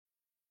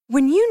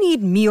When you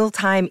need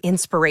mealtime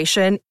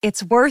inspiration,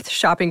 it's worth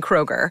shopping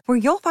Kroger, where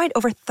you'll find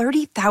over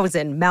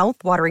 30,000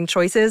 mouth-watering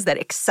choices that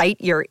excite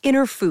your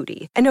inner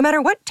foodie. And no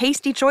matter what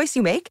tasty choice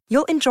you make,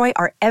 you'll enjoy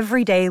our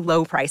everyday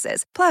low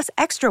prices, plus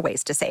extra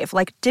ways to save,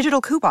 like digital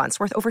coupons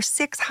worth over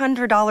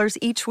 $600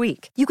 each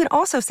week. You can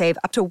also save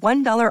up to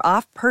 $1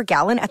 off per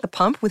gallon at the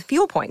pump with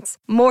fuel points.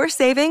 More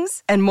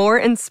savings and more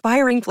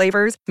inspiring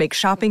flavors make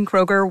shopping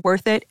Kroger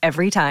worth it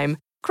every time.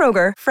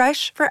 Kroger,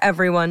 fresh for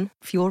everyone.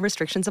 Fuel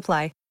restrictions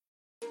apply.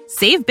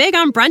 Save big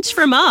on brunch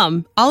for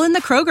mom, all in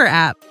the Kroger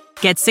app.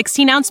 Get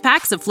 16-ounce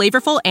packs of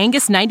flavorful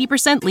Angus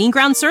 90% lean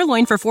ground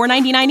sirloin for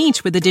 $4.99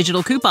 each with a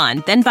digital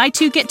coupon. Then buy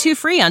 2, get 2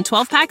 free on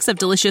 12 packs of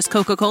delicious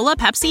Coca-Cola,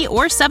 Pepsi,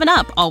 or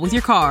 7-Up, all with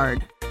your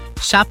card.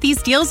 Shop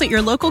these deals at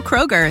your local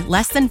Kroger,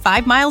 less than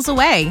 5 miles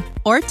away.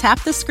 Or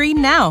tap the screen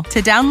now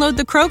to download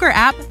the Kroger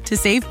app to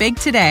save big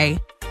today.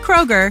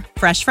 Kroger,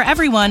 fresh for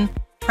everyone.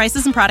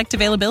 Prices and product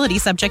availability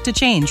subject to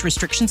change.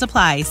 Restrictions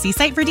apply. See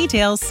site for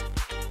details.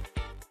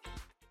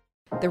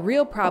 The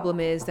real problem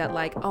is that,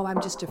 like, oh,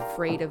 I'm just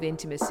afraid of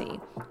intimacy,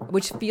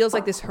 which feels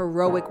like this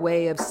heroic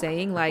way of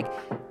saying, like,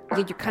 yeah,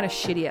 you're kind of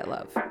shitty at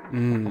love.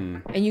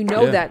 And you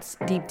know that's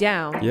deep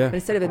down. But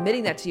instead of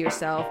admitting that to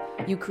yourself,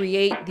 you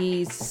create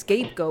these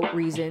scapegoat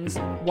reasons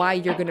why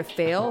you're going to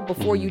fail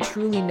before you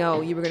truly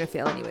know you were going to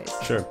fail anyways.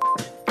 Sure.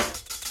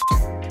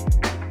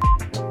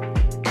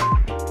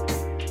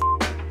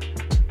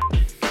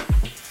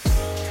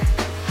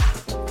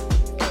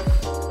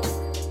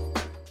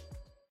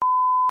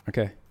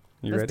 Okay.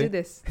 You Let's ready? do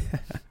this.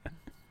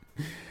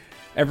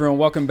 Everyone,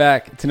 welcome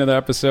back to another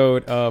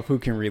episode of Who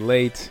Can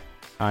Relate.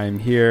 I'm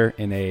here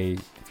in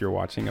if you're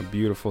watching, a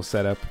beautiful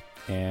setup.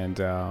 And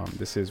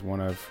this is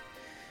one of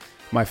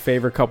my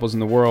favorite couples in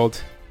the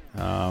world.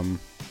 One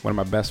of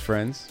my best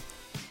friends.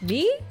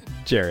 Me?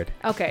 Jared.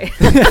 Okay.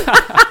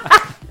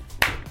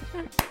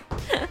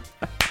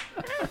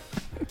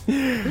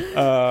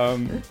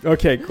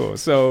 Okay, cool.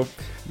 So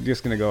I'm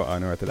just going to go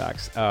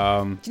unorthodox.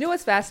 Do you know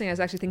what's fascinating? I was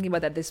actually thinking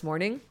about that this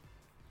morning.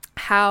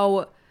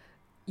 How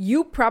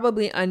you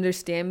probably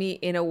understand me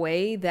in a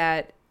way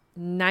that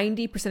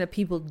 90% of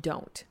people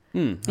don't.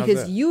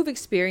 Because you've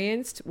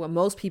experienced what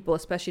most people,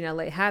 especially in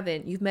LA,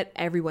 haven't. You've met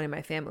everyone in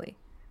my family.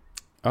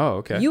 Oh,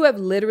 okay. You have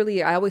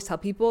literally, I always tell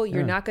people,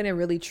 you're not going to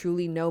really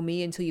truly know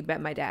me until you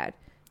met my dad.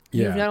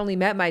 You've not only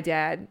met my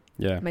dad,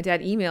 my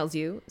dad emails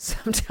you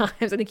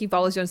sometimes. I think he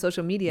follows you on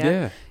social media.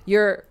 Yeah.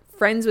 You're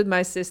friends with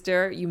my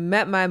sister. You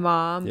met my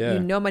mom. You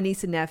know my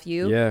niece and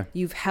nephew.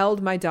 You've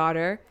held my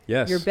daughter.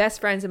 Yes. You're best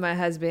friends with my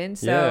husband.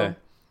 So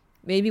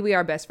maybe we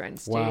are best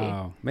friends, JD.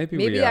 Wow. Maybe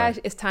we are.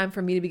 It's time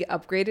for me to be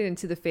upgraded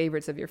into the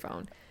favorites of your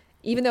phone.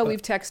 Even though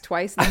we've texted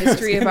twice in the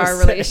history of our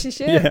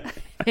relationship,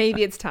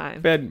 maybe it's time.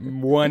 I've had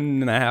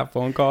 1.5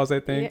 phone calls, I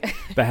think.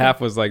 The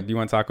half was like, do you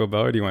want Taco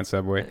Bell or do you want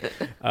Subway?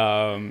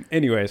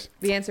 Anyways.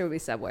 The answer would be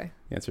Subway.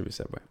 The answer would be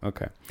Subway.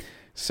 Okay.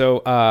 So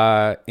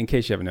in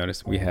case you haven't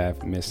noticed, we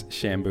have Miss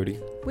Shamboody.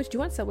 Which, do you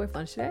want Subway for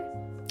lunch today?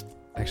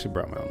 I actually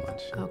brought my own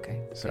lunch. Okay.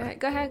 Sorry.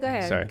 Go ahead.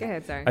 Sorry. Go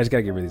ahead, sorry. I just got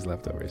to get rid of these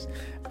leftovers.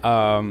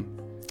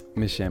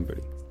 Miss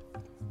Shamboody,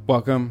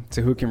 welcome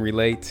to Who Can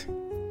Relate.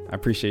 I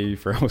appreciate you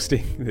for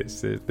hosting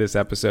this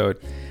episode.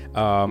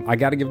 I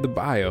got to give the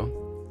bio.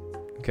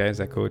 Okay, is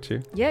that cool with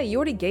you? Yeah, you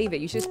already gave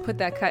it. You should just put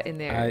that cut in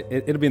there.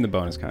 It'll be in the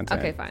bonus content.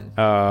 Okay,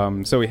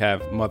 fine. So we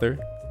have mother,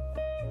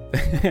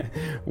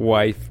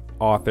 wife,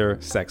 author,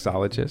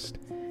 sexologist,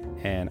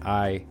 and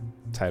I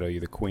title you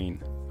the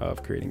queen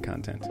of creating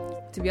content.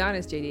 To be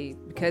honest,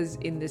 JD, because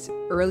in this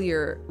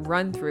earlier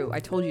run through,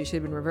 I told you it should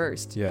have been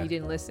reversed. You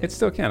didn't listen. It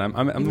still can.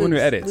 I'm the one who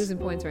edits. Losing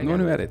points right now. I'm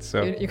the one who edits.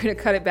 So you're going to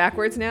cut it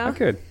backwards now? I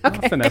could. Okay.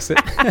 I'll finesse it.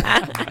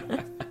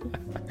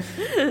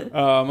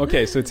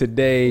 Okay, so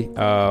today,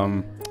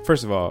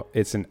 first of all,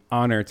 it's an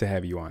honor to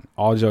have you on.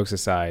 All jokes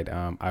aside,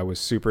 I was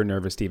super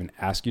nervous to even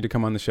ask you to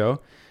come on the show.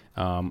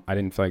 I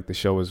didn't feel like the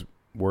show was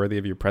worthy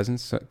of your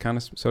presence, kind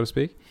of, so to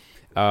speak.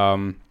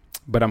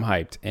 But I'm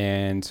hyped.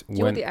 And do you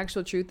know what the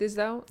actual truth is,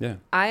 though? Yeah.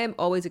 I am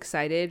always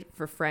excited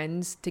for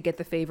friends to get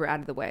the favor out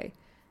of the way.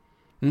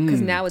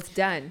 Because now it's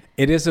done.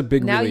 It is a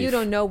big now relief. You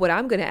don't know what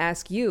I'm going to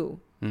ask you.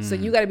 So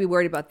you got to be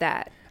worried about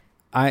that.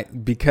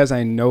 Because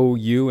I know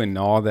you and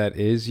all that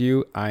is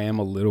you, I am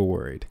a little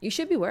worried. You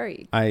should be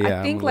worried. I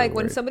think like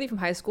when somebody from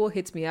high school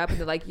hits me up and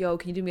they're like, yo,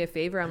 can you do me a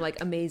favor? I'm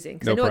like, amazing.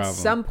 Because I know at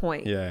some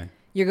point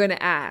you're going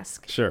to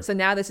ask. Sure. So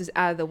now this is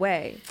out of the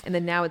way. And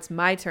then now it's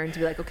my turn to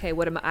be like, okay,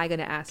 what am I going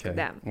to ask of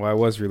them? Well, I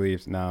was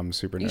relieved. Now I'm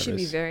super nervous. You should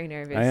be very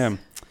nervous. I am.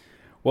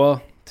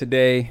 Well,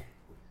 today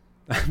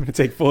I'm going to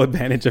take full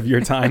advantage of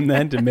your time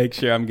then to make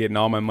sure I'm getting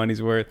all my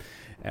money's worth.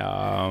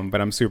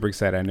 But I'm super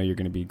excited. I know you're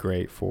going to be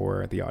great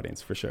for the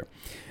audience for sure.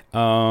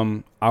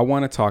 I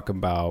want to talk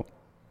about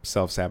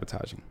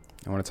self-sabotaging.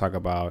 I want to talk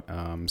about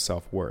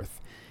self-worth,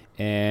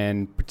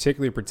 and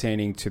particularly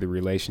pertaining to the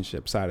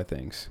relationship side of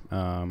things.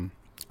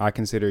 I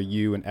consider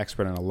you an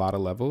expert on a lot of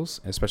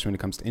levels, especially when it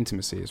comes to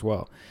intimacy as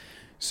well.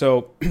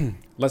 So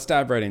let's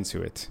dive right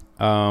into it.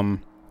 I've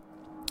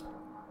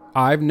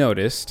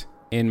noticed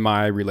in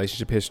my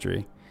relationship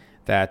history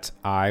that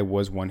I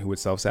was one who would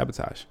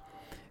self-sabotage.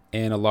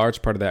 And a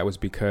large part of that was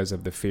because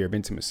of the fear of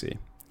intimacy,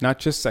 not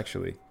just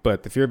sexually,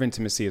 but the fear of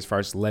intimacy as far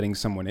as letting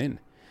someone in.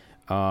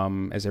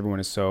 As everyone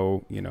is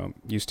so,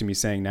 used to me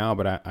saying now,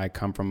 but I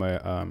come from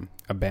a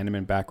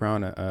abandonment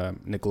background, a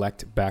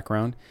neglect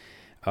background.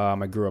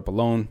 I grew up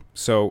alone.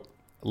 So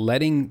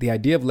the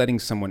idea of letting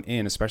someone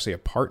in, especially a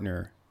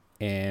partner,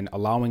 and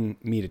allowing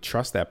me to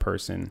trust that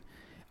person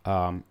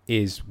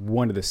is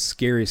one of the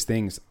scariest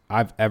things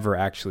I've ever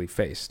actually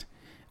faced.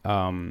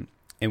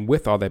 And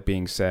with all that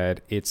being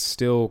said, it's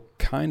still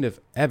kind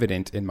of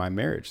evident in my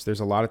marriage.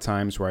 There's a lot of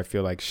times where I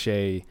feel like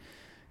Shay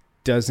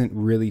doesn't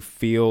really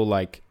feel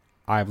like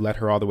I've let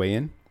her all the way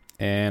in.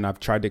 And I've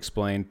tried to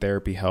explain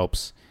therapy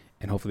helps.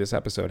 And hopefully this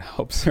episode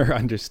helps her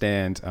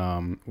understand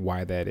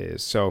why that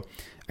is. So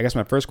I guess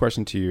my first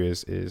question to you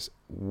is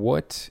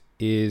what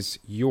is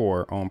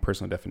your own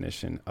personal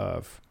definition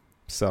of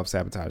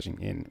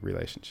self-sabotaging in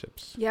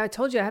relationships? Yeah, I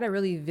told you I had a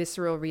really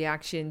visceral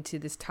reaction to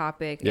this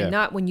topic, and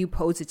not when you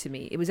posed it to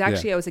me. It was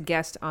actually, I was a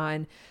guest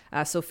on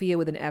Sophia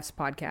with an F's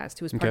podcast,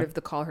 who was part of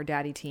the Call Her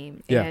Daddy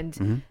team.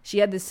 And she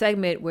had this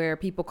segment where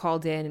people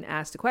called in and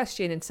asked a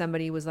question, and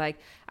somebody was like,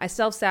 I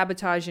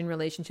self-sabotage in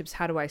relationships.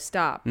 How do I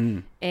stop?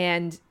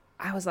 And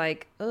I was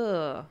like,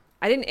 ugh.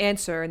 I didn't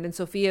answer. And then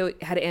Sophia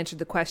had to answer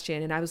the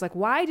question. And I was like,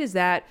 why does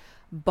that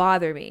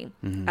bother me?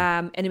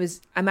 And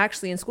I'm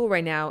actually in school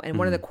right now, and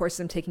one of the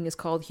courses I'm taking is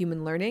called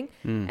Human Learning,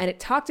 and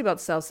it talked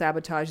about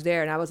self-sabotage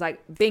there, and I was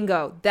like,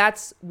 bingo,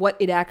 that's what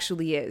it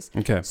actually is.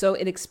 So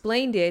it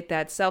explained it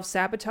that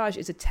self-sabotage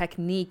is a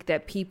technique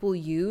that people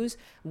use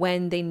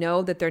when they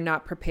know that they're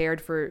not prepared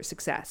for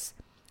success.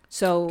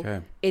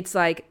 So it's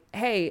like,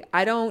 hey,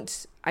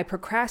 I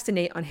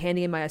procrastinate on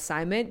handing in my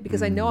assignment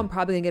because I know I'm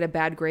probably gonna get a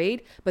bad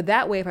grade. But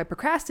that way, if I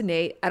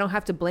procrastinate, I don't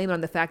have to blame it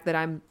on the fact that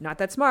I'm not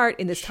that smart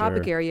in this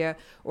topic area,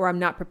 or I'm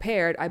not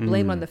prepared. I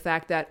blame it on the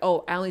fact that,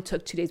 I only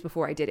took 2 days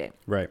before I did it.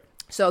 Right.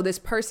 So this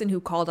person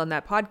who called on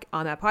that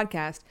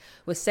podcast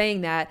was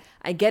saying that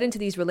I get into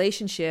these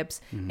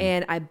relationships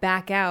and I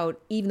back out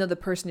even though the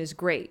person is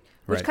great.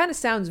 Which kind of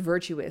sounds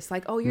virtuous,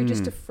 like, oh, you're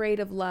just afraid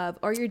of love,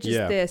 or you're just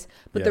this.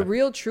 But the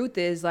real truth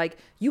is, like,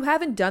 you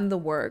haven't done the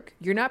work.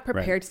 You're not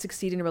prepared to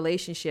succeed in a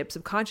relationship.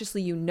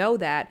 Subconsciously, you know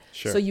that.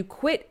 So you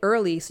quit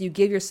early, so you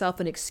give yourself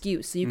an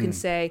excuse. So you can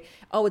say,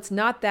 oh, it's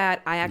not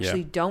that I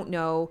actually don't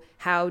know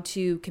how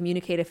to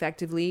communicate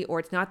effectively, or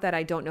it's not that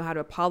I don't know how to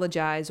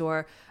apologize,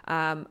 or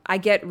I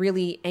get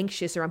really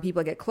anxious around people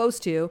I get close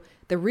to.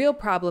 The real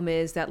problem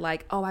is that,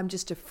 like, oh, I'm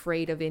just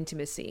afraid of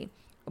intimacy,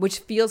 which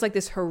feels like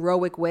this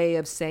heroic way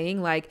of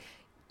saying, like,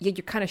 yeah,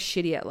 you're kind of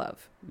shitty at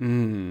love.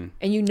 And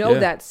you know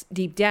that's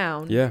deep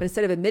down. But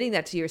instead of admitting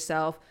that to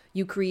yourself,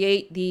 you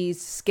create these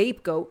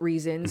scapegoat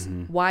reasons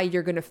why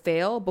you're going to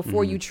fail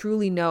before you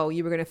truly know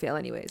you were going to fail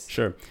anyways.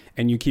 Sure.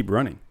 And you keep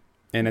running.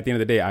 And at the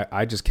end of the day,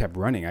 I just kept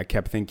running. I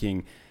kept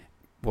thinking,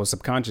 well,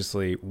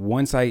 subconsciously,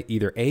 once I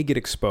either A, get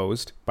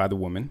exposed by the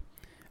woman,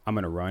 I'm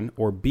going to run,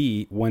 or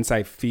B, once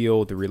I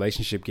feel the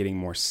relationship getting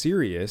more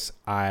serious,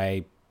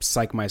 I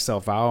psych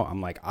myself out.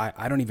 I'm like,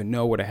 I don't even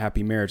know what a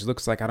happy marriage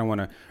looks like.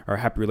 Or a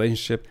happy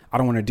relationship. I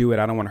don't want to do it.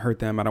 I don't want to hurt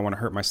them. I don't want to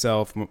hurt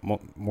myself.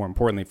 More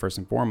importantly, first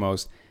and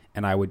foremost.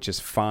 And I would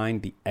just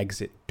find the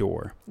exit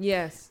door.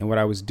 Yes. And what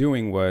I was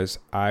doing was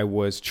I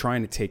was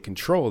trying to take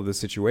control of the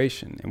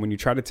situation. And when you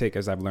try to take,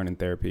 as I've learned in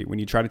therapy, when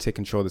you try to take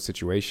control of the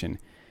situation,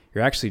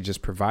 you're actually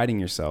just providing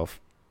yourself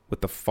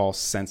with the false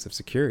sense of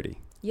security.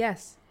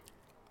 Yes.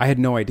 I had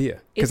no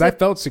idea because I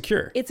felt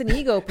secure. It's an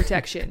ego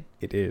protection.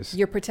 It is.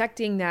 You're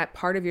protecting that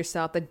part of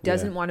yourself that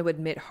doesn't want to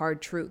admit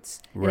hard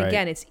truths. And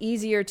again, it's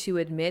easier to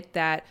admit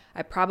that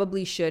I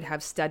probably should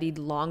have studied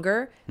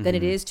longer than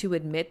it is to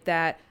admit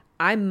that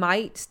I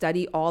might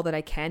study all that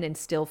I can and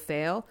still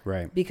fail.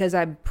 Right. Because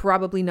I'm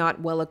probably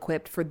not well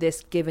equipped for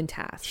this given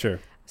task. Sure.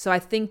 So I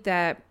think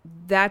that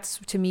that's,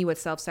 to me, what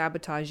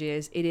self-sabotage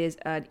is. It is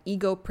an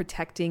ego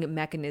protecting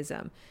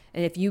mechanism.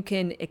 And if you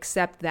can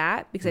accept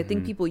that, because I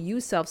think people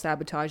use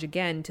self-sabotage,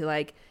 again, to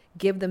like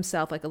give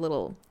themselves like a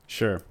little...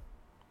 Sure.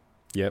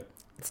 Yep.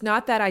 It's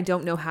not that I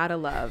don't know how to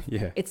love.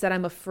 Yeah. It's that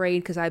I'm afraid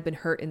because I've been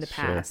hurt in the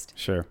past.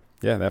 Sure.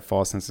 Yeah, that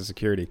false sense of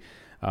security.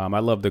 I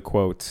love the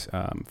quote,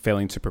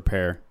 failing to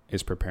prepare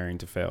is preparing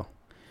to fail.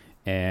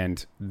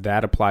 And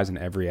that applies in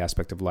every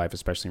aspect of life,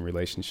 especially in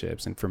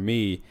relationships. And for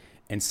me,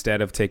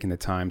 instead of taking the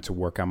time to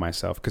work on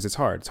myself, because it's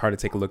hard to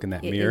take a look in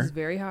that mirror. It is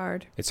very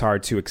hard. It's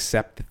hard to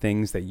accept the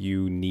things that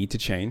you need to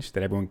change,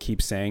 that everyone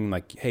keeps saying,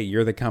 like, hey,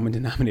 you're the common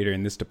denominator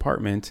in this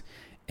department.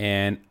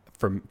 And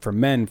for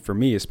men, for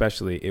me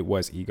especially, it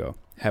was ego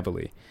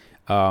heavily.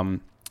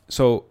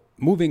 So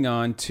moving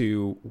on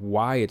to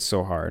why it's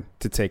so hard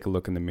to take a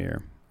look in the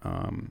mirror.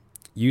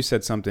 You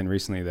said something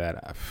recently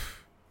that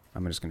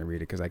I'm just going to read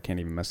it because I can't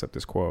even mess up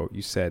this quote.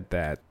 You said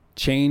that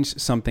change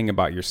something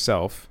about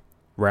yourself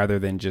rather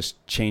than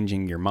just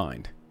changing your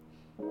mind.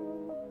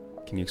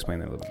 Can you explain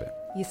that a little bit?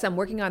 Yes, I'm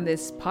working on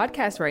this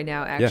podcast right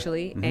now,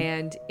 actually.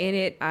 And in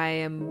it, I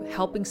am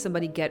helping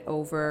somebody get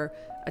over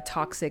a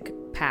toxic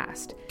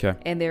past. Okay.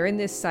 And they're in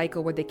this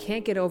cycle where they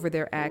can't get over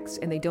their ex,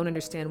 and they don't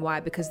understand why,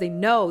 because they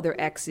know their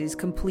ex is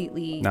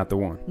completely Not the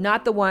one.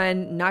 not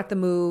the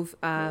move.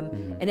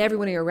 And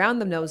everyone around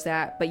them knows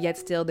that, but yet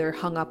still they're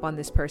hung up on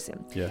this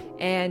person. Yeah.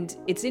 And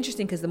it's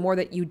interesting because the more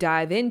that you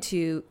dive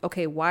into,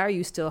 okay, why are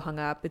you still hung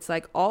up? It's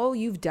like all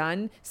you've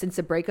done since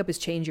the breakup is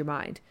change your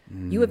mind.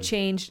 You have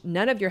changed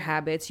none of your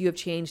habits. You have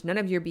changed none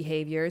of your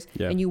behaviors.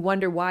 Yeah. And you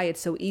wonder why it's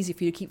so easy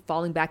for you to keep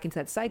falling back into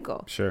that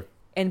cycle. Sure.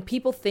 And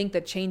people think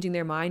that changing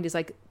their mind is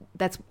like,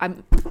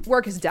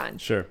 work is done.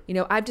 Sure. You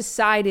know, I've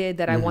decided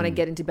that I want to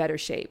get into better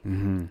shape.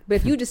 But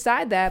if you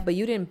decide that, but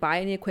you didn't buy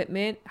any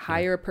equipment,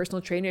 hire a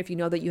personal trainer if you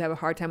know that you have a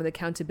hard time with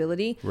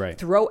accountability, Right.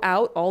 throw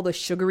out all the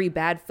sugary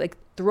like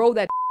throw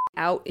that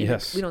out.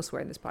 Yes. We don't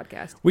swear in this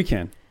podcast. We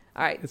can.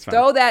 All right. It's fine.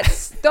 Throw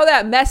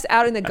that mess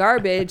out in the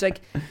garbage,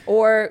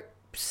 or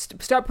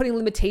start putting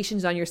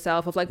limitations on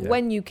yourself of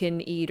when you can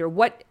eat or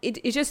what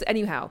it's just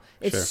anyhow.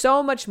 It's Sure.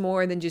 so much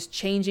more than just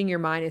changing your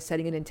mind and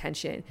setting an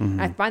intention.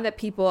 I find that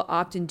people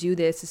often do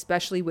this,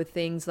 especially with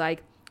things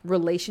like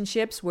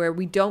relationships, where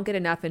we don't get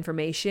enough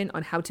information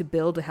on how to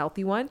build a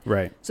healthy one.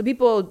 Right. So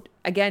people,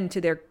 again, to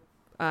their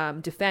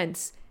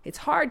defense, it's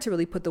hard to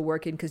really put the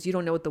work in because you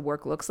don't know what the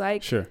work looks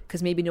like. Sure.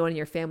 Because maybe no one in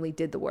your family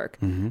did the work.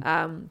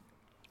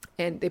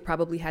 And they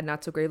probably had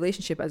not so great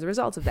relationship as a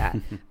result of that.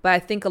 But I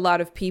think a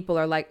lot of people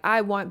are like, I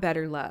want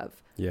better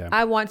love. Yeah.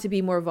 I want to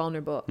be more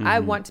vulnerable. I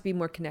want to be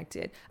more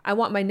connected. I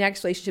want my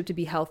next relationship to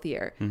be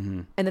healthier.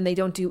 And then they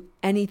don't do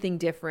anything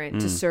different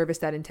to service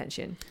that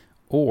intention.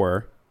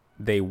 Or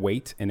they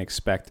wait and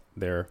expect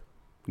their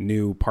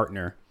new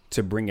partner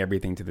to bring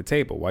everything to the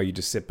table while you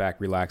just sit back,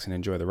 relax, and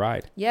enjoy the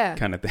ride. Yeah.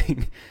 Kind of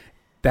thing.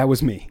 That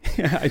was me.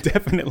 I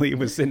definitely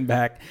was sitting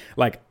back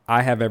like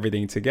I have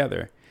everything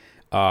together.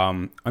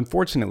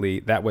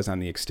 Unfortunately, that was on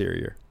the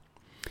exterior.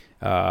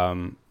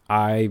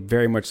 I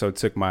very much so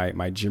took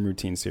my gym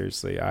routine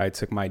seriously. I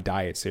took my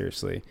diet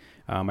seriously.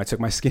 I took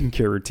my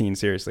skincare routine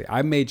seriously.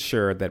 I made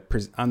sure that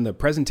on the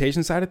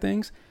presentation side of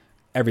things,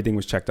 everything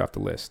was checked off the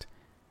list.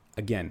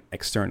 Again,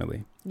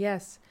 externally.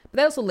 Yes. But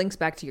that also links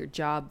back to your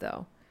job,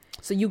 though.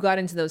 So you got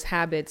into those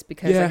habits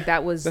because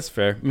that was that's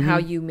fair. how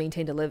you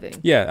maintained a living.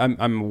 Yeah,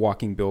 I'm a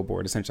walking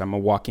billboard, essentially. I'm a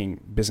walking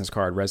business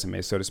card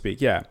resume, so to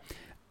speak. Yeah.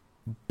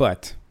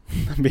 But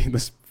I mean,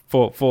 this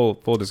full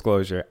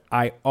disclosure,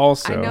 I know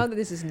that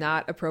this is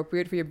not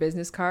appropriate for your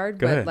business card,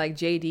 Go but ahead. like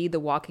JD, the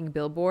walking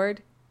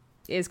billboard,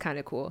 is kind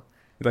of cool.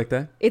 You like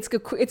that? It's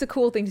a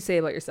cool thing to say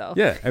about yourself.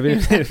 Yeah, I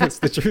mean, it's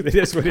the truth. It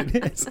is what it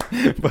is.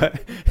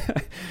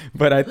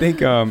 But I think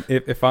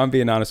if I'm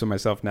being honest with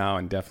myself now,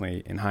 and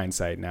definitely in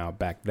hindsight now,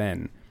 back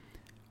then,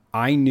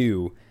 I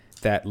knew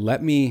that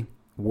let me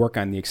work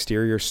on the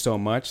exterior so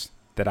much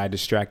that I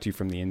distract you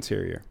from the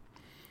interior.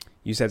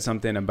 You said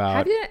something about...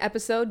 Have you done an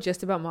episode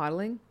just about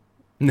modeling?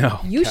 No.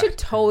 You God. should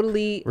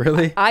totally...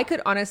 Really? I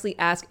could honestly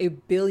ask a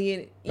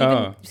billion...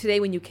 Even today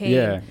when you came,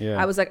 Yeah.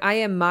 I was like, I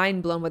am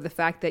mind blown with the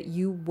fact that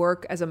you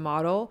work as a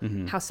model,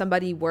 how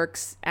somebody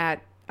works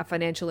at a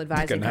financial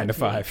advising Like a 9 to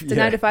company. 5. It's a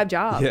 9 to 5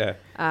 job. Yeah.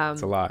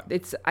 It's a lot.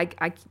 It's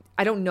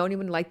I don't know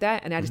anyone like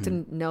that, and I just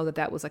didn't know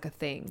that was like a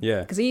thing. Yeah.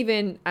 Because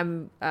even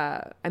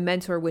I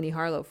mentor Winnie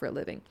Harlow for a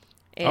living.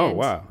 And Oh,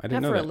 wow. I didn't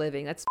not know for that. a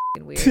living. That's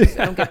f***ing weird.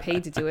 I don't get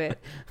paid to do it.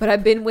 But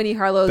I've been Winnie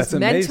Harlow's That's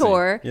amazing.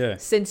 mentor Yeah.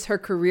 since her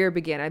career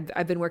began.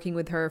 I've been working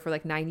with her for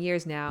like 9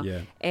 years now.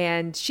 Yeah.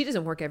 And she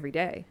doesn't work every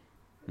day.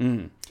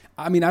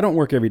 I mean, I don't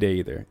work every day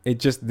either. It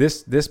just,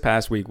 this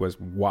past week was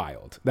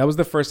wild. That was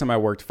the first time I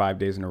worked 5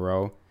 days in a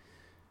row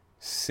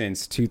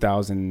since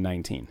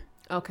 2019.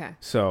 Okay.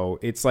 So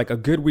it's like a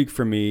good week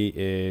for me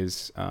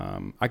is,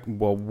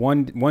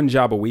 one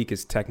job a week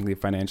is technically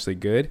financially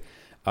good,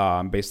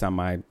 based on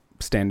my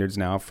standards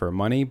now for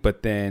money,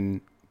 but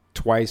then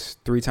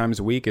 2-3 times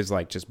a week is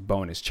like just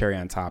bonus, cherry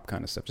on top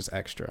kind of stuff, just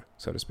extra,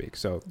 so to speak.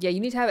 So Yeah,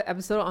 you need to have an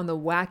episode on the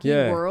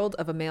wacky world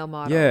of a male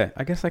model. yeah,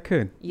 I guess I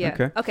could.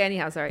 Yeah. Okay,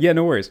 anyhow, sorry. Yeah,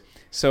 no worries.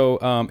 So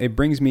it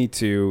brings me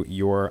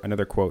to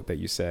another quote that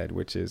you said,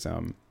 which is,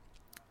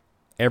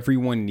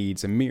 everyone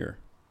needs a mirror.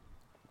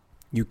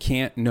 You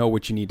can't know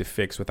what you need to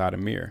fix without a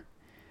mirror.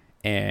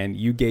 And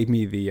you gave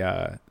me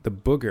the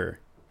booger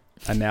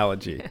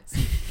analogy.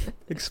 Yes.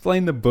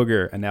 Explain the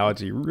booger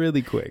analogy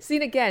really quick. See,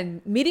 and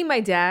again, meeting my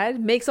dad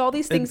makes all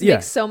these things yeah.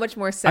 make so much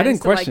more sense. I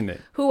didn't to, like, question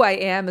it. who I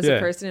am as a Yeah.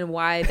 person and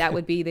why that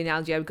would be the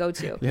analogy I would go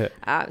to.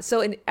 Yeah.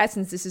 So in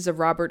essence, this is a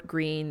Robert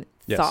Greene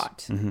Yes.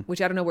 thought,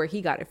 which I don't know where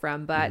he got it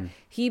from, but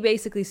he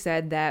basically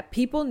said that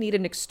people need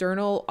an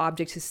external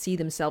object to see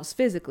themselves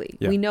physically.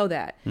 Yeah. We know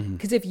that.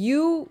 Because if do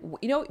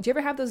you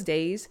ever have those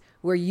days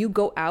where you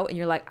go out and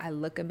you're like, I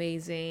look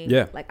amazing.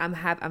 Yeah. Like I'm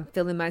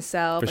feeling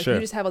myself. For Like sure. you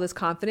just have all this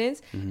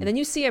confidence. And then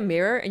you see a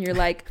mirror and you're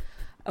like,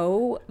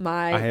 oh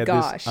my I had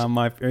gosh. this on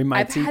my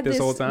I've teeth had this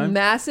whole time.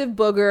 massive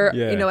booger,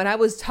 Yeah. and I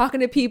was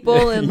talking to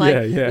people and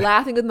like Yeah.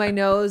 laughing with my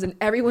nose and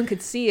everyone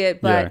could see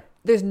it, but Yeah.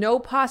 there's no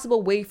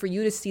possible way for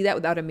you to see that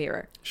without a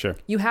mirror. Sure.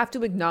 You have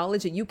to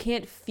acknowledge that you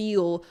can't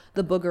feel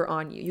the booger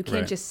on you. You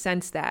can't just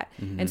sense that.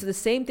 And so the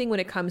same thing when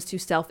it comes to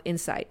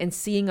self-insight and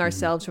seeing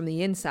ourselves from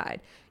the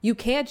inside. You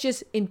can't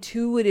just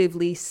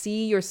intuitively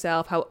see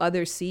yourself how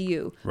others see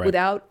you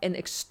without an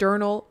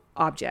external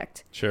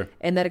object. Sure.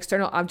 And that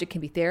external object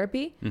can be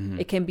therapy.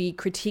 It can be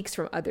critiques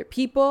from other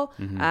people.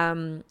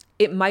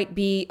 It might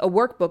be a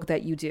workbook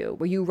that you do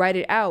where you write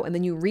it out and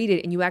then you read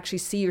it and you actually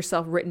see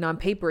yourself written on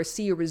paper,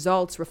 see your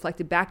results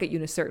reflected back at you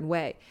in a certain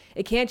way.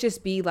 It can't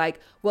just be like,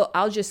 well,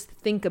 I'll just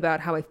think about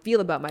how I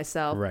feel about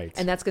myself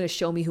and that's going to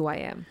show me who I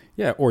am.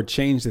 Yeah. Or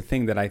change the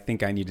thing that I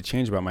think I need to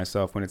change about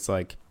myself, when it's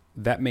like,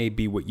 that may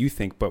be what you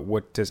think, but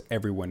what does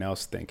everyone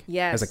else think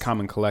as a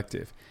common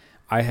collective?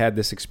 I had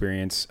this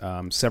experience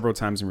several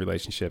times in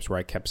relationships where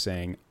I kept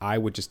saying I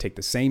would just take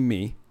the same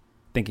me,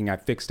 thinking I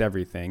fixed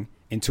everything,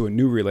 into a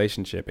new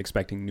relationship,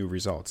 expecting new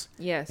results.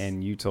 Yes.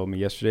 And you told me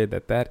yesterday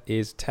that that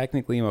is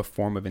technically a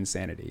form of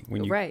insanity.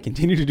 When you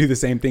continue to do the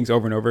same things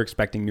over and over,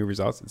 expecting new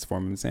results, it's a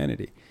form of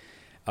insanity.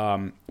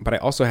 But I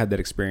also had that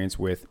experience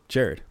with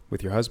Jared,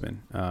 with your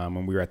husband,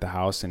 when we were at the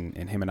house and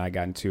him and I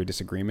got into a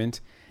disagreement,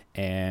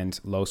 and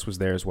Los was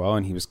there as well.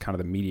 And he was kind of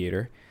the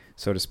mediator,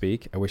 so to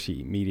speak. I wish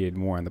he mediated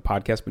more on the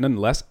podcast, but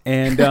nonetheless.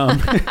 And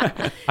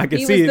I could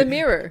see the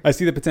mirror. I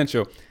see the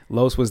potential.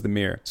 Los was the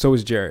mirror. So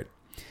was Jared.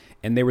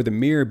 And they were the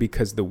mirror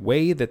because the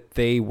way that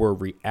they were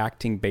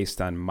reacting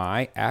based on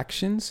my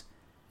actions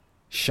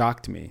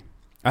shocked me.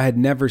 I had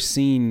never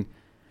seen,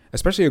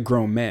 especially a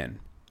grown man,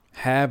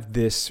 have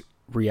this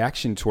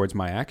reaction towards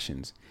my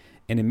actions.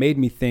 And it made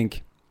me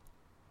think,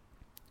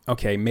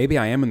 okay, maybe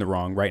I am in the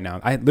wrong right now.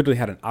 I literally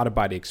had an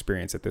out-of-body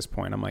experience at this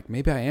point. I'm like,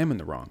 maybe I am in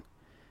the wrong.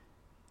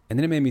 And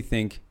then it made me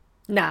think,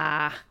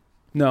 nah.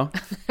 No.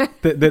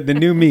 the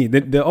new me,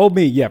 the old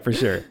me, yeah, for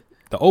sure.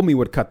 The old me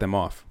would cut them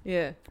off.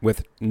 Yeah.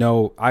 With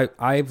no,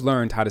 I've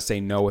learned how to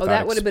say no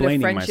without explaining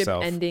myself. That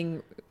would have been a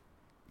friendship-ending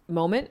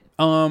moment?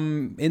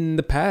 In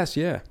the past,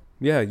 yeah.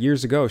 Yeah,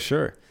 years ago,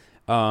 sure.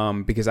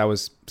 Because I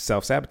was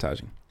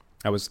self-sabotaging.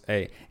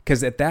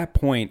 Because at that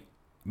point,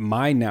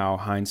 my now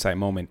hindsight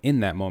moment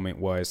in that moment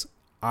was,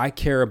 I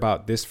care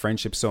about this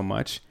friendship so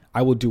much,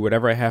 I will do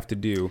whatever I have to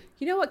do.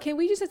 You know what? Can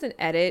we just, as an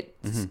edit,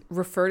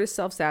 refer to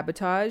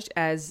self-sabotage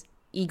as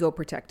ego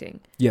protecting?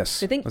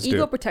 Yes. I think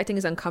ego protecting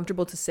is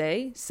uncomfortable to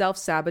say.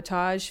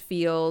 Self-sabotage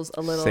feels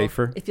a little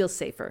safer. It feels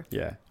safer.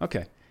 Yeah.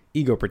 Okay.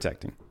 Ego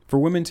protecting. For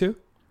women too?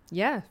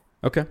 Yeah.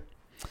 Okay.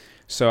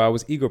 So I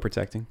was ego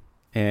protecting.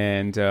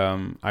 And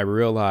I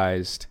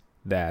realized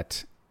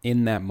that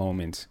in that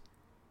moment,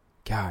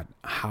 God,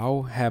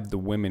 how have the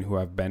women who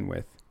I've been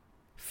with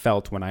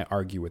felt when I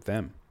argue with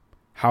them?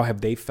 How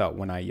have they felt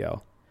when I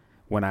yell?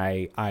 When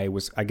I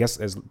was, I guess,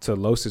 as to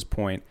Los's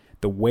point,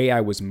 the way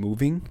I was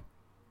moving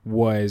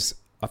was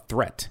a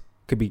threat,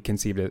 could be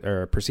conceived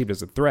or perceived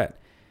as a threat.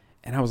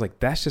 And I was like,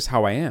 that's just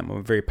how I am. I'm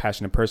a very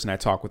passionate person. I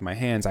talk with my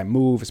hands. I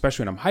move,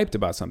 especially when I'm hyped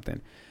about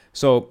something.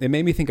 So it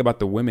made me think about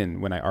the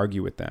women when I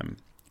argue with them.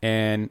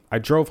 And I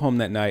drove home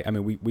that night. I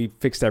mean, we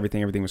fixed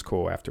everything. Everything was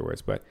cool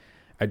afterwards. But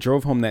I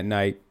drove home that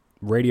night.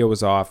 Radio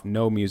was off,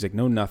 no music,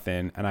 no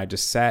nothing. And I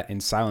just sat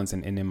in silence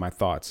and in my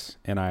thoughts.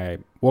 And I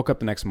woke up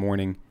the next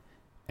morning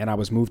and I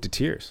was moved to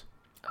tears.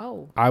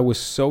 Oh. I was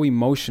so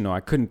emotional. I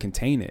couldn't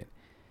contain it.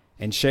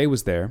 And Shay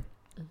was there.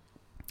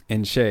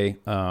 And Shay,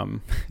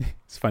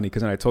 it's funny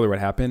because when I told her what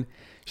happened,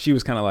 she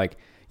was kind of like,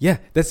 yeah,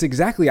 that's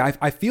exactly,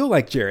 I feel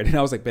like Jared. And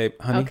I was like, babe,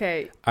 honey,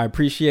 okay.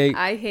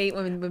 I hate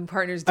when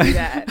partners do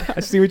that. I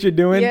see what you're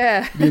doing.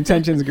 Yeah. The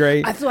intention's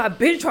great. That's what I've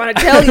been trying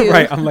to tell you.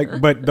 Right. I'm like,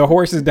 but the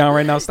horse is down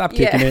right now. Stop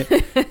kicking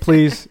it,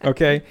 please.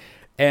 Okay.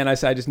 And I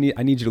said,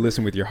 I need you to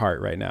listen with your heart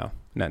right now,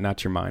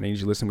 not your mind. I need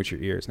you to listen with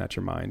your ears, not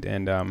your mind.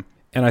 And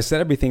I said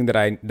everything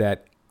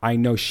that I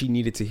know she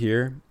needed to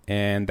hear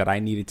and that I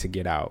needed to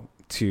get out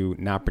to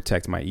not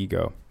protect my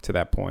ego to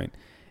that point.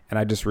 And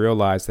I just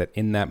realized that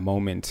in that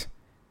moment,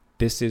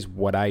 this is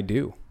what I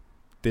do.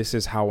 This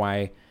is how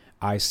I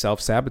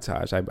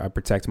self-sabotage. I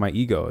protect my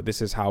ego.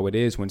 This is how it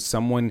is when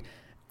someone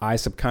I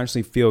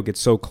subconsciously feel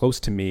gets so close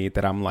to me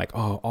that I'm like,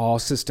 oh, all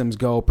systems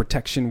go,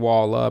 protection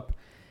wall up.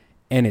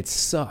 And it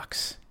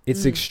sucks.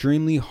 It's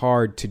extremely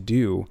hard to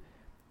do,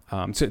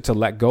 to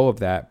let go of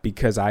that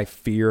because I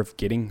fear of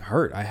getting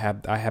hurt. I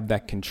have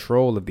that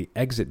control of the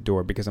exit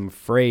door because I'm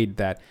afraid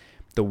that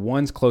the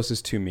ones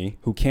closest to me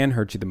who can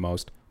hurt you the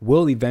most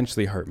will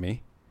eventually hurt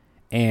me.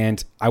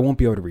 And I won't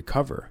be able to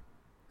recover.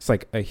 It's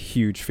like a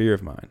huge fear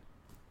of mine.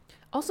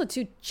 Also,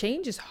 too,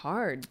 change is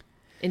hard.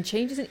 And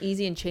change isn't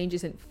easy and change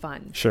isn't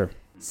fun. Sure.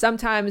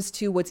 Sometimes,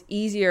 too, what's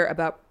easier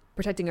about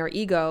protecting our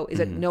ego is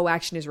that no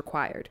action is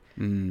required.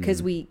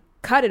 Because we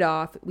cut it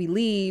off, we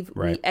leave,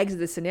 we exit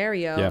the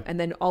scenario, and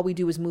then all we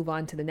do is move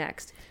on to the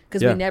next.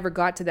 Because we never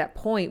got to that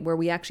point where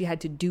we actually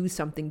had to do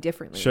something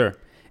differently. Sure.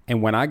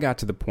 And when I got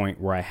to the point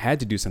where I had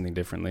to do something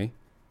differently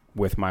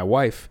with my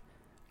wife,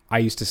 I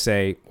used to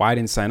say, well, I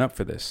didn't sign up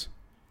for this.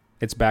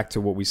 It's back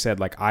to what we said.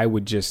 Like, I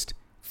would just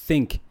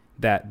think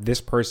that this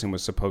person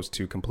was supposed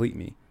to complete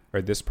me,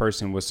 or this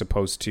person was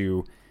supposed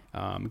to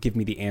give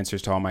me the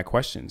answers to all my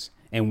questions.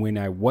 And when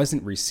I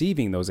wasn't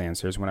receiving those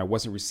answers, when I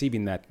wasn't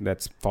receiving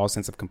that false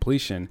sense of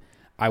completion,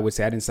 I would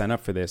say I didn't sign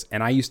up for this.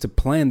 And I used to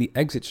plan the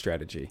exit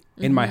strategy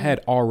in my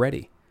head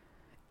already.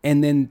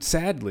 And then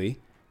sadly,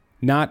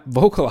 not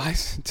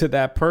vocalize to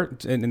that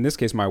and in this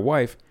case, my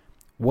wife,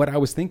 what I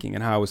was thinking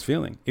and how I was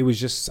feeling. It was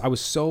just, I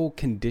was so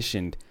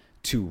conditioned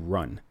to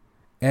run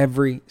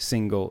every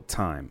single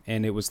time.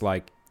 And it was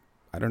like,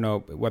 I don't know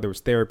whether it was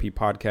therapy,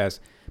 podcast,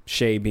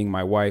 Shay being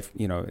my wife,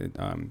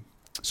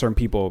 certain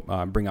people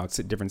bring out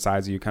different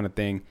sides of you kind of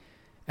thing.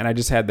 And I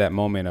just had that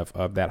moment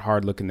of that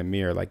hard look in the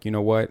mirror. Like, you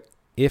know what?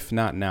 If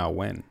not now,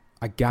 when?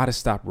 I got to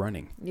stop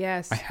running.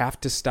 Yes. I have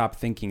to stop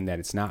thinking that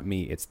it's not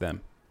me, it's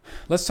them.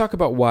 Let's talk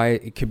about why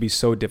it could be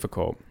so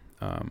difficult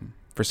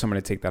for someone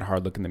to take that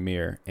hard look in the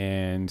mirror.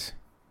 And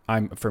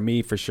for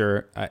me, for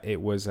sure,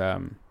 it was,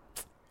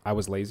 I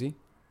was lazy.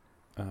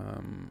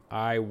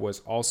 I was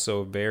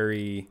also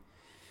very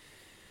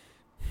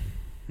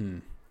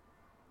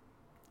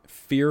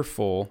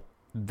fearful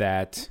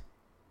that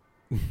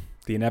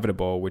the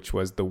inevitable, which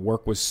was the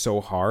work was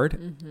so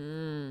hard,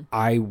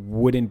 I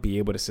wouldn't be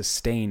able to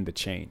sustain the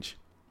change.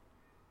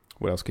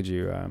 What else could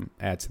you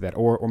add to that?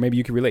 Or maybe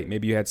you could relate.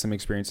 Maybe you had some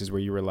experiences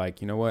where you were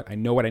like, you know what? I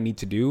know what I need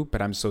to do,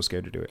 but I'm so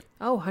scared to do it.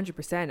 Oh,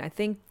 100%. I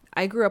think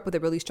I grew up with a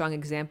really strong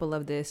example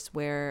of this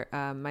where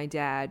my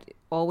dad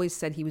always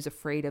said he was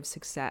afraid of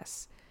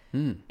success.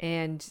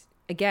 And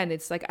again,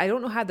 it's like, I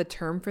don't know how the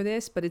term for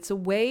this, but it's a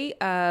way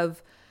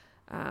of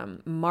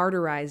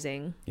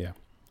martyrizing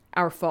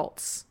our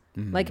faults,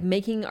 like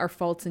making our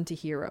faults into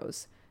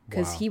heroes.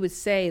 Because he would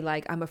say,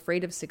 like, I'm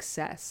afraid of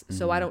success.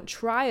 So I don't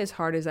try as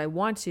hard as I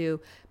want to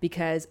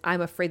because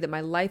I'm afraid that my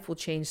life will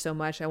change so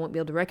much I won't be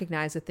able to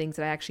recognize the things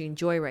that I actually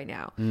enjoy right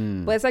now.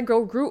 But as I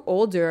grew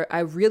older, I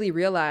really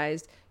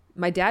realized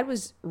my dad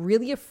was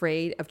really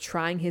afraid of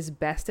trying his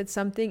best at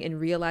something and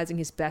realizing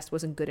his best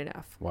wasn't good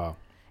enough. Wow.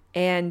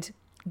 And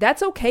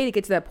that's okay to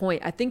get to that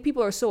point. I think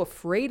people are so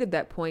afraid of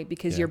that point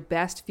because your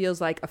best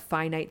feels like a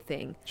finite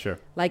thing. Sure.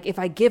 Like if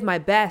I give my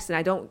best and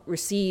I don't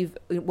receive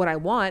what I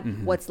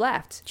want, what's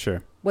left?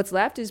 Sure. What's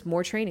left is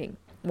more training,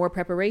 more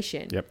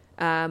preparation. Yep.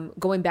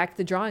 Going back to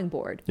the drawing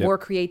board, more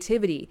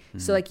creativity.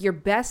 So like your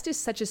best is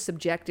such a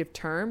subjective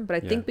term, but I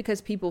think because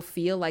people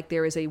feel like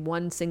there is a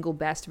one single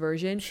best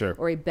version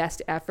or a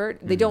best effort,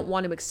 they don't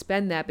want to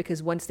expend that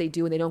because once they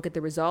do and they don't get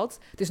the results,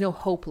 there's no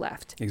hope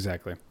left.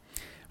 Exactly.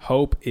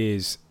 Hope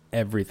is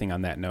everything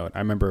on that note. I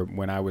remember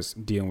when I was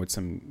dealing with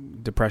some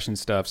depression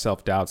stuff,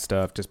 self-doubt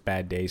stuff, just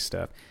bad day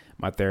stuff,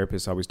 my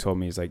therapist always told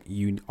me, is like,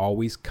 you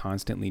always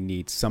constantly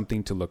need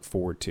something to look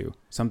forward to,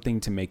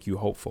 something to make you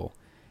hopeful,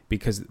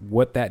 because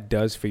what that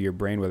does for your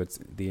brain, whether it's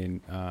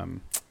the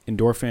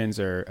endorphins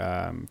or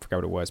forgot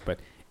what it was, but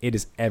it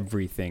is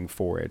everything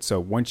for it. So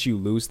once you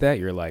lose that,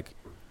 you're like,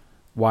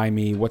 why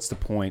me? What's the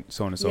point?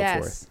 So on and so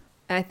forth.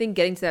 And I think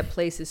getting to that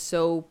place is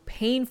so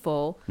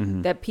painful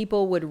that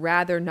people would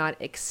rather not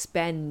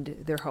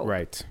expend their hope.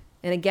 Right.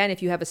 And again,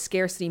 if you have a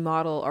scarcity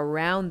model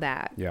around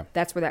that,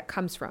 that's where that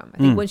comes from. I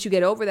think once you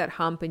get over that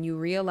hump and you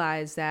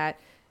realize that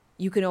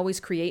you can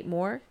always create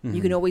more,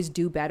 you can always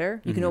do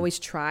better, you can always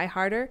try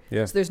harder.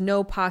 So there's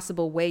no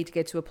possible way to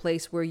get to a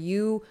place where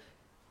you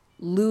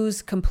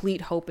lose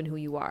complete hope in who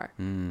you are.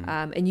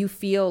 And you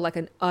feel like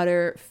an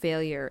utter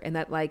failure and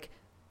that like,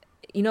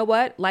 you know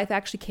what? Life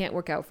actually can't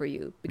work out for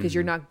you because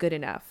you're not good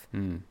enough.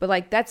 But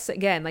like, that's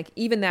again, like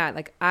even that,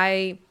 like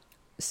I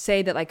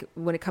say that like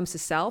when it comes to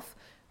self,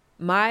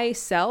 my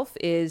self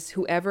is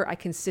whoever I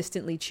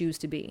consistently choose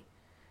to be.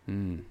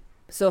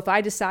 So if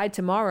I decide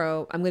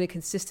tomorrow, I'm going to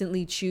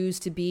consistently choose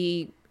to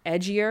be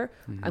edgier.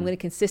 I'm going to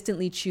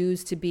consistently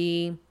choose to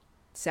be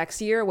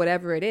sexier,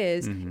 whatever it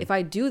is. If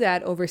I do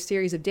that over a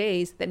series of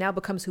days, that now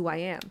becomes who I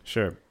am.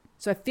 Sure.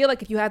 So I feel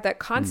like if you have that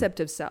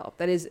concept of self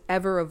that is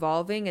ever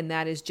evolving and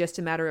that is just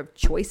a matter of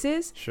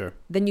choices,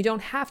 then you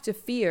don't have to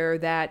fear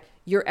that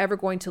you're ever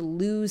going to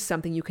lose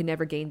something you can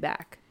never gain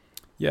back.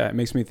 Yeah, it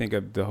makes me think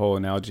of the whole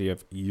analogy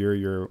of you're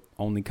your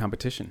only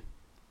competition.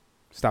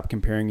 Stop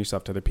comparing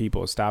yourself to other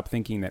people. Stop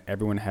thinking that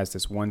everyone has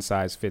this one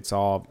size fits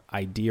all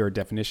idea or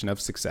definition of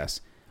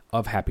success,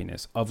 of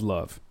happiness, of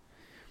love.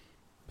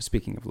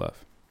 Speaking of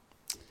love,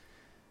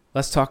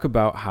 let's talk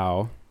about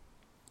how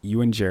you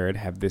and Jared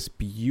have this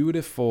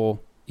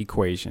beautiful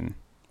equation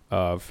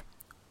of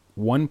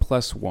 1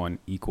 + 1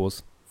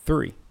 =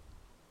 3.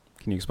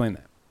 Can you explain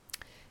that?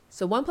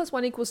 So 1 +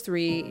 1 =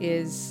 3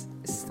 is,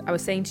 I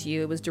was saying to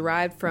you, it was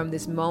derived from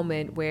this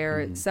moment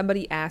where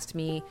somebody asked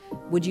me,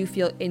 would you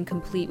feel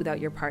incomplete without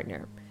your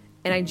partner?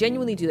 And I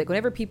genuinely do. Like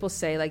whenever people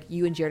say like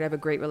you and Jared have a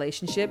great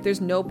relationship, there's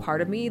no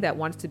part of me that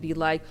wants to be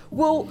like,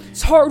 well,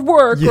 it's hard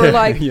work or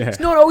like it's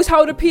not always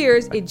how it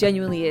appears. It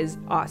genuinely is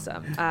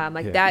awesome.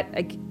 That,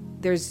 like,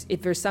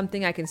 if there's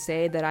something I can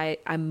say that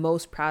I'm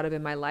most proud of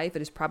in my life,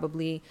 it is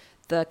probably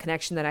the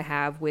connection that I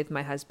have with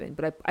my husband.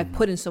 But I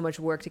put in so much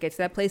work to get to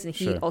that place, and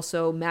he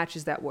also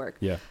matches that work.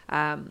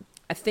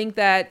 I think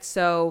that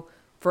so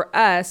for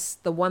us,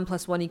 the 1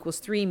 + 1 =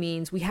 3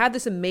 means we have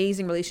this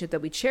amazing relationship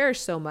that we cherish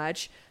so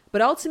much,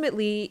 But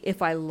ultimately,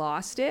 if I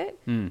lost it,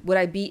 would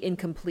I be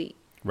incomplete?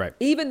 Right.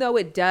 Even though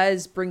it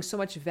does bring so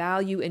much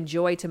value and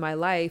joy to my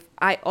life,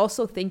 I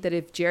also think that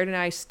if Jared and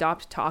I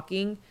stopped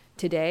talking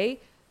today,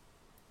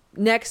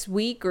 next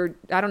week, or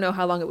I don't know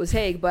how long it would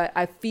take, but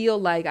I feel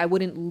like I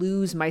wouldn't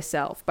lose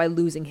myself by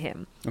losing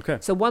him. Okay.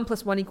 So 1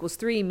 + 1 =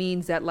 3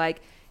 means that,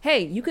 like,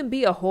 hey, you can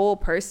be a whole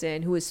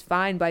person who is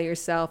fine by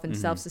yourself and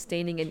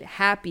self-sustaining and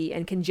happy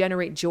and can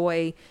generate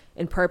joy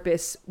and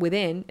purpose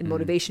within and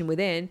motivation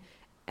within,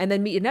 and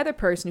then meet another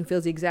person who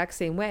feels the exact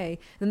same way.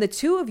 Then the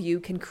two of you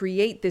can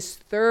create this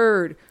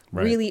third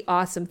really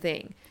awesome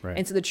thing. Right.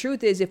 And so the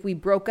truth is, if we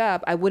broke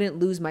up, I wouldn't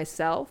lose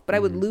myself, but I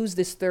would lose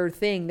this third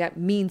thing that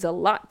means a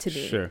lot to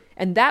me. Sure.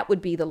 And that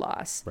would be the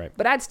loss. Right.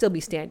 But I'd still be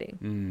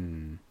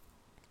standing.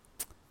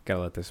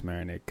 Gotta let this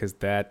marinate, because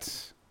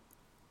that's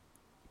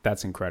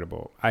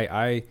incredible.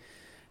 I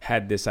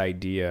had this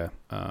idea,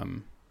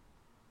 and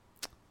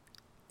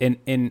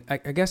I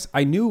guess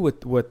I knew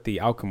what the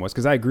outcome was,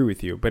 because I agree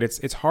with you, but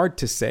it's hard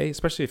to say,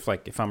 especially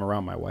if I'm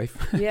around my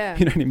wife. Yeah.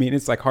 You know what I mean?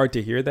 It's like hard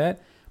to hear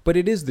that, but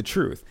it is the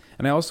truth.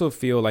 And I also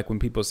feel like when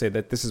people say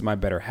that this is my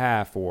better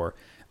half, or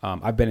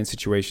I've been in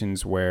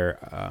situations where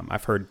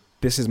I've heard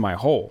this is my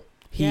whole.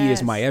 He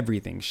is my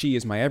everything. She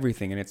is my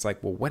everything. And it's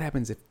like, well, what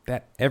happens if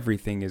that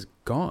everything is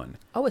gone?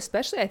 Oh,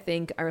 especially, I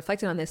think I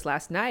reflected on this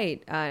last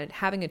night.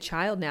 Having a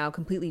child now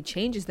completely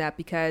changes that,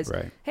 because,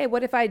 hey,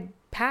 what if I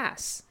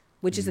pass?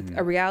 Which is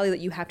a reality that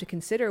you have to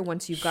consider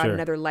once you've got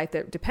another life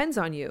that depends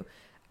on you.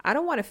 I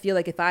don't want to feel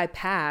like if I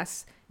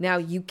pass, now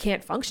you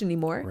can't function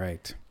anymore.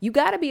 Right. You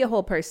got to be a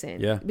whole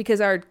person. Yeah. Because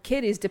our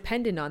kid is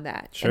dependent on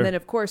that. Sure. And then,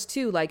 of course,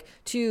 too, like,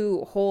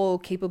 two whole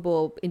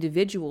capable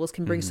individuals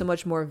can bring so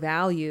much more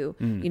value,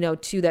 you know,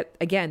 to that,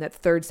 again, that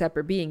third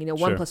separate being. You know,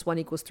 1 +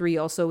 1 = 3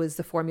 also is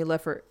the formula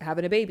for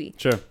having a baby.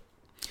 Sure.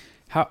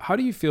 How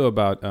do you feel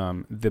about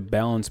the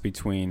balance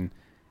between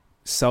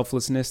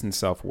selflessness and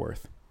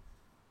self-worth?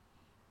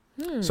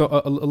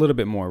 So a little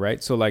bit more,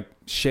 right? So like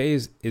Shay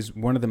is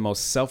one of the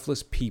most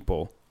selfless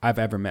people I've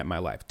ever met in my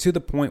life, to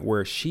the point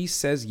where she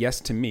says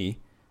yes to me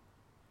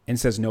and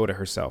says no to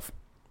herself.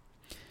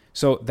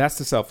 So that's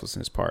the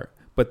selflessness part.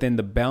 But then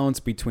the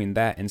balance between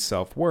that and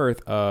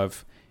self-worth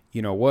of,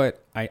 you know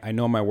what, I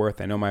know my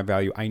worth, I know my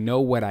value, I know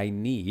what I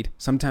need.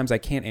 Sometimes I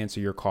can't answer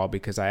your call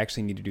because I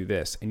actually need to do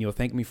this, and you'll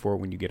thank me for it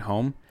when you get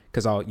home,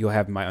 because you'll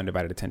have my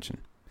undivided attention.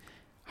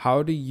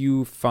 How do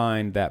you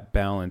find that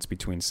balance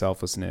between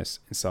selflessness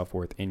and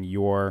self-worth in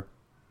your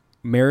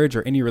marriage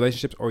or any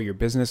relationships or your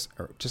business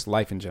or just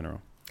life in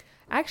general?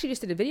 I actually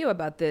just did a video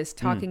about this,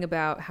 talking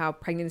about how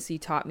pregnancy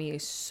taught me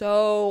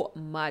so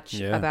much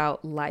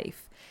about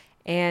life.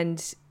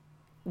 And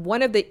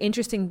one of the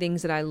interesting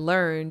things that I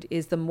learned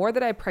is the more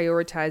that I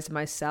prioritized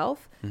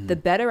myself, the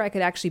better I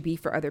could actually be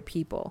for other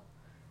people.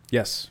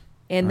 Yes.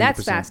 And 100%.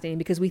 That's fascinating,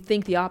 because we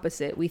think the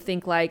opposite. We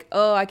think like,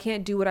 oh, I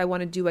can't do what I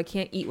want to do. I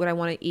can't eat what I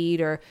want to eat,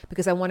 or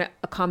because I want to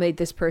accommodate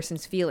this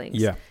person's feelings.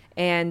 Yeah.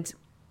 And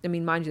I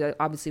mean, mind you, that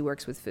obviously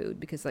works with food,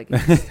 because like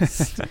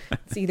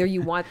it's either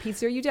you want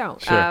pizza or you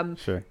don't.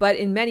 Sure. But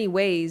in many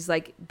ways,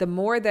 like the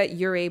more that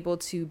you're able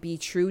to be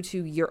true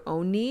to your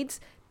own needs,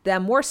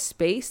 the more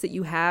space that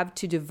you have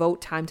to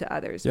devote time to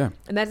others. Yeah.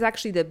 And that's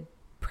actually the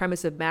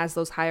premise of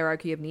Maslow's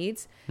hierarchy of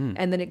needs.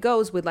 And then it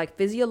goes with like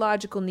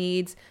physiological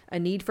needs, a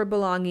need for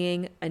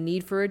belonging, a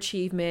need for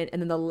achievement,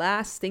 and then the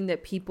last thing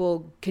that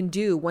people can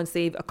do once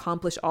they've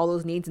accomplished all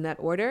those needs in that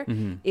order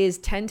is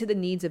tend to the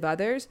needs of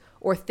others,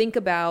 or think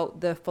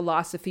about the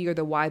philosophy or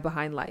the why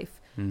behind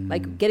life.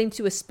 Like getting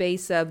to a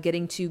space of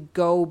getting to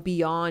go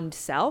beyond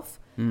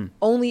self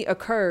only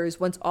occurs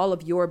once all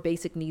of your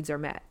basic needs are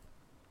met.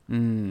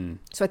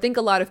 So I think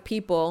a lot of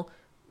people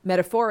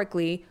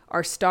metaphorically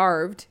are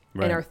starved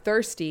and are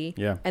thirsty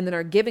and then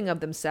are giving of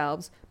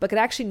themselves, but could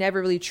actually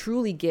never really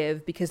truly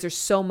give, because there's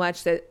so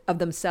much of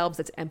themselves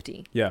that's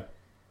empty. Yeah.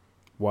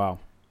 Wow.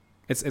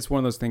 It's one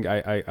of those things.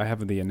 I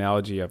have the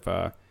analogy of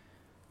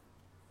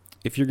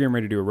if you're getting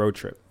ready to do a road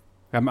trip,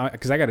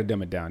 because I got to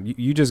dumb it down.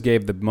 You just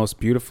gave the most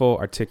beautiful,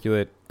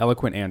 articulate,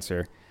 eloquent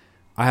answer.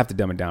 I have to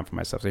dumb it down for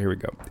myself. So here we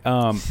go.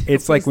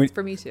 It's like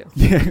for me too.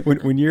 Yeah,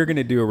 when you're going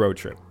to do a road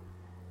trip,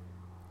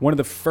 one of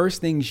the first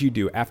things you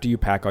do after you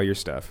pack all your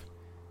stuff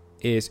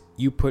is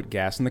you put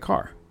gas in the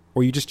car,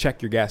 or you just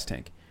check your gas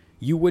tank.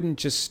 You wouldn't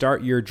just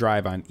start your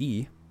drive on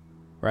E,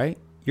 right?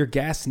 Your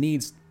gas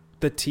needs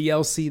the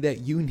TLC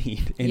that you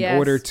need in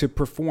order to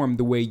perform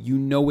the way you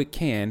know it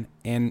can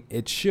and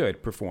it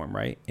should perform,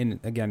 right? And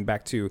again,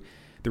 back to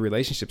the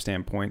relationship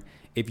standpoint,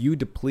 if you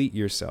deplete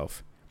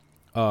yourself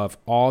of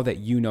all that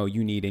you know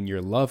you need in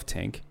your love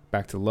tank,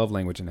 back to the love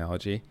language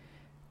analogy,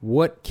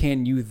 what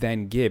can you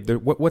then give?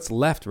 What's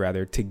left,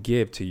 rather, to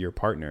give to your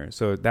partner?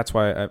 So that's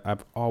why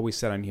I've always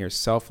said on here,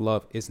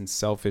 self-love isn't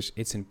selfish.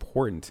 It's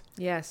important.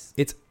 Yes.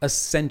 It's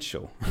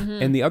essential.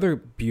 And the other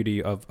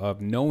beauty of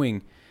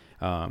knowing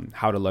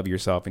how to love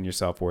yourself and your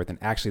self-worth, and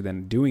actually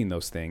then doing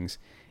those things,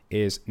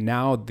 is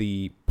now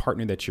the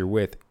partner that you're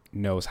with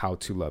knows how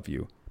to love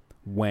you,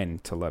 when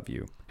to love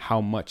you,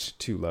 how much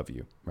to love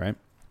you, right?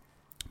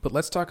 But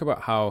let's talk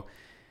about how,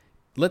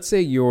 let's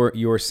say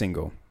you're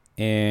single,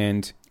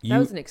 And that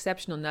was an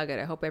exceptional nugget.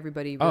 I hope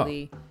everybody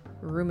really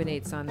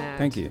ruminates on that.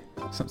 Thank you.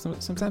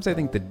 Sometimes I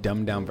think the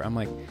dumbed down, I'm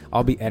like,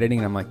 I'll be editing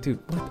and I'm like, dude,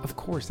 what? Of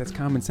course, that's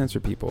common sense for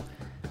people.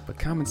 But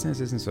common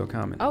sense isn't so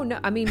common. Oh, no.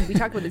 I mean, we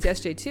talked about this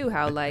yesterday, too,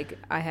 how, like,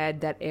 I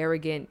had that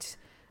arrogant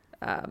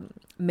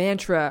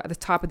mantra at the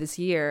top of this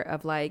year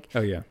of, like,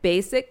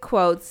 basic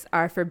quotes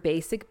are for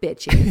basic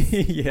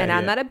bitches.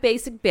 I'm not a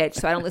basic bitch,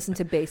 so I don't listen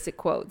to basic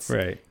quotes.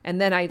 Right.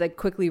 And then I, like,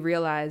 quickly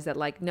realized that,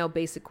 like, no,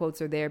 basic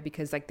quotes are there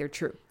because, like, they're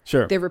true.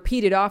 Sure. They're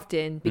repeated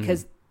often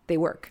because they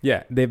work.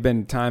 Yeah, they've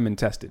been time and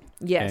tested.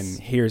 Yes. And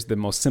here's the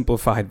most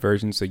simplified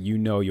version, so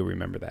you'll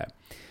remember that.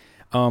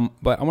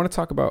 But I want to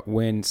talk about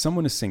when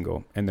someone is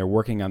single and they're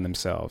working on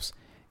themselves,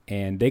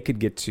 and they could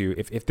get to,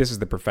 if this is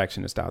the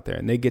perfectionist out there,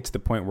 and they get to the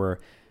point where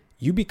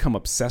you become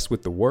obsessed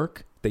with the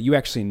work that you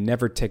actually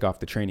never take off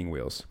the training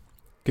wheels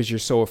because you're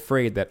so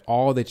afraid that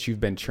all that you've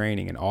been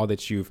training and all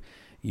that you've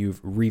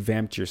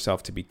revamped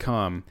yourself to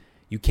become,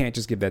 you can't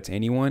just give that to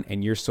anyone,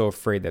 and you're so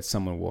afraid that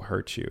someone will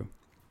hurt you.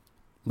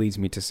 Leads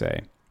me to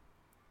say,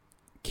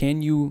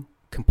 can you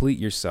complete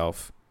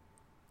yourself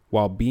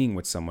while being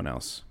with someone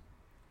else?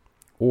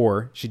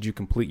 Or should you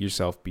complete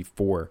yourself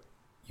before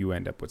you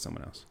end up with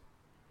someone else?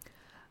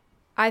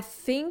 I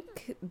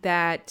think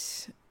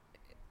that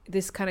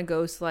this kind of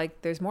goes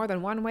like there's more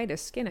than one way to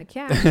skin a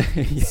cat.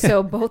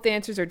 So both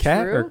answers are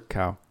cat true. Cat or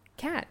cow?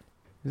 Cat.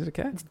 Is it a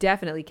cat? It's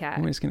definitely cat.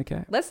 One way to skin a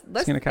cat? Let's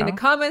skin a cow? In the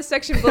comment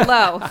section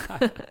below.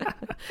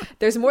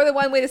 There's more than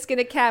one way to skin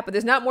a cat, but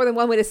there's not more than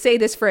one way to say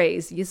this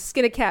phrase. You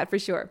skin a cat for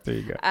sure. There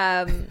you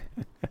go.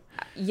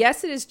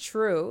 Yes, it is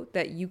true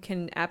that you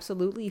can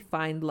absolutely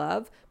find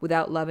love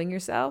without loving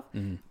yourself.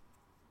 Mm-hmm.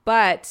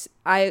 But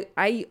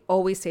I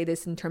always say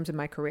this in terms of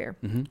my career.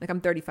 Mm-hmm. Like,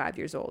 I'm 35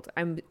 years old.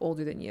 I'm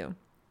older than you.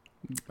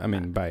 I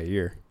mean, by a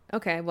year.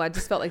 Okay, well, I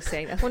just felt like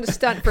saying that. I wanted to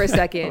stunt for a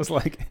second. I was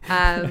like...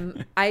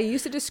 I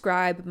used to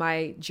describe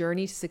my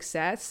journey to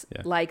success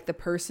like the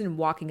person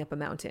walking up a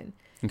mountain.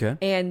 Okay.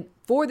 And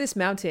for this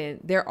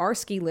mountain, there are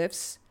ski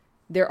lifts,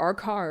 there are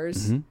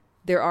cars, mm-hmm.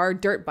 there are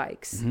dirt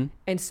bikes. Mm-hmm.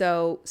 And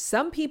so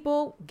some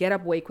people get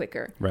up way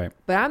quicker. Right.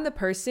 But I'm the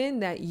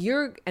person that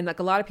and like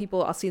a lot of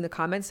people I'll see in the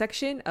comment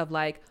section of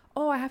like,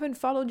 oh, I haven't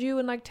followed you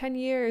in like 10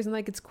 years. And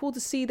like, it's cool to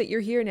see that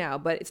you're here now.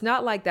 But it's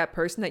not like that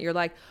person that you're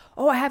like,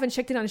 oh, I haven't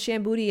checked in on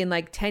Shambudi in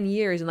like 10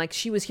 years. And like,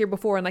 she was here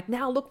before. And like,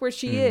 now look where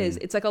she is.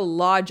 It's like a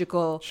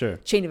logical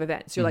chain of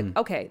events. You're like,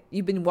 okay,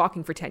 you've been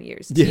walking for 10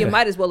 years. So you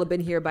might as well have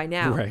been here by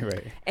now.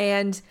 Right.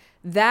 And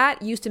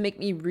that used to make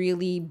me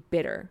really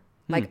bitter.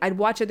 Like I'd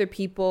watch other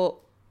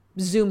people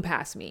zoom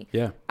past me.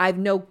 Yeah. I've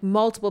known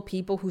multiple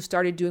people who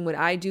started doing what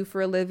I do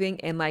for a living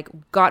and like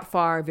got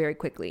far very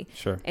quickly.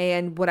 Sure.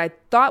 And what I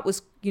thought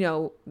was,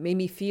 made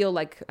me feel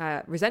like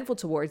resentful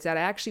towards that,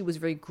 I actually was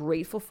very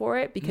grateful for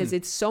it because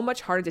it's so much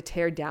harder to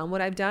tear down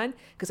what I've done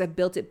because I've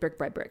built it brick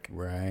by brick.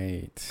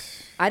 Right.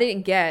 I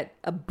didn't get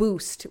a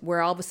boost where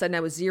all of a sudden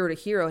I was zero to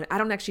hero and I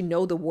don't actually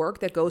know the work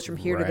that goes from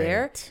here to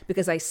there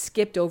because I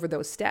skipped over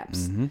those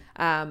steps.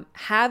 Mm-hmm.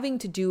 Having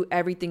to do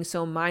everything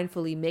so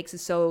mindfully makes it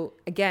so,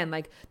 again,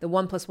 like the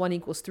 1 +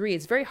 1 = 3.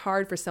 It's very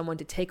hard for someone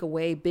to take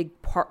away big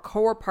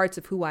core parts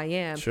of who I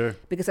am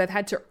because I've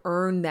had to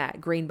earn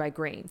that grain by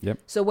grain. Yep.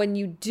 So when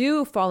you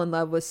do fall in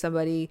love with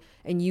somebody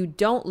and you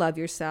don't love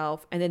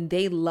yourself and then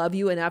they love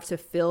you enough to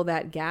fill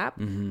that gap,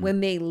 when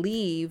they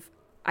leave,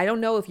 I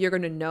don't know if you're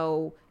going to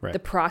know the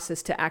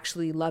process to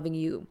actually loving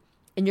you.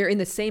 And you're in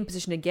the same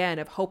position again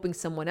of hoping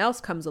someone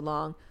else comes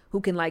along who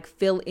can like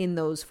fill in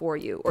those for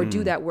you or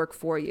do that work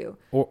for you.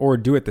 Or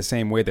do it the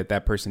same way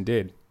that person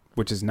did,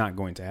 which is not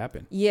going to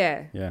happen.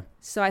 Yeah. Yeah.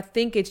 So I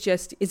think it's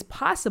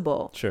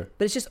possible. Sure.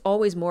 But it's just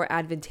always more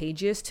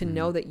advantageous to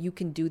know that you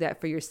can do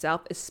that for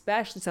yourself,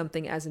 especially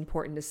something as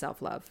important as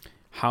self-love.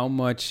 How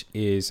much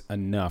is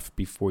enough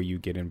before you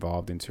get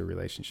involved into a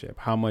relationship?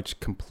 How much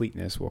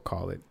completeness, we'll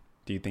call it,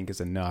 do you think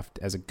is enough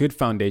as a good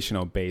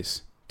foundational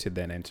base to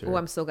then enter? Oh,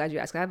 I'm so glad you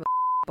asked. I have a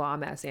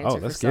bomb-ass answer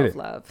for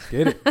self-love.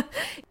 Get it.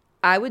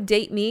 I would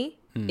date me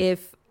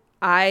if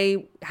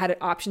I had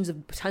options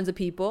of tons of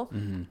people.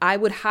 Mm-hmm. I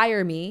would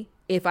hire me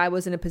if I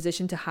was in a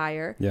position to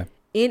hire. Yeah.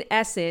 In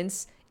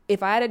essence,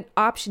 if I had an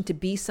option to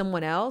be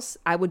someone else,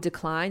 I would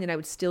decline and I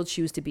would still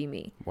choose to be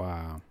me.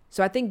 Wow.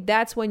 So I think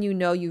that's when you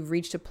know you've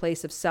reached a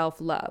place of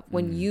self-love,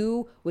 when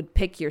you would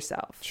pick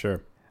yourself.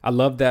 Sure. I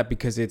love that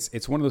because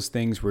it's one of those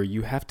things where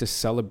you have to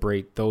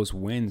celebrate those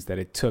wins that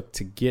it took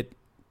to get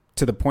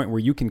to the point where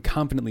you can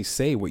confidently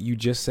say what you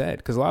just said.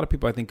 Because a lot of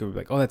people, I think, are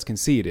like, oh, that's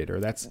conceited or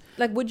that's...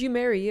 Like, would you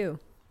marry you?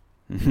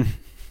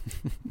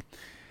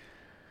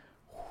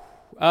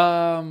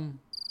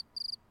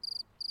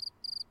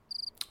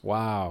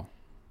 Wow.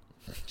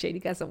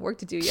 JD got some work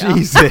to do, y'all.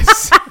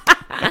 Jesus.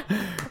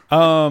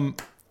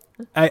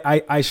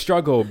 I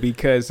struggle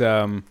because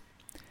okay,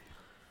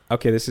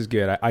 this is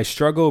good. I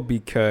struggle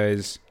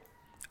because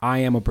I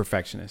am a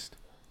perfectionist.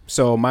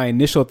 So my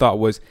initial thought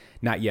was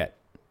not yet.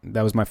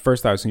 That was my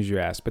first thought as soon as you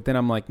asked. But then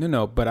I'm like,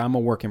 no, but I'm a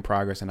work in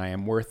progress and I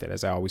am worth it,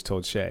 as I always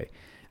told Shay.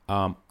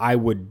 I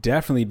would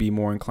definitely be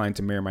more inclined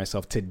to marry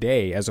myself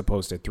today as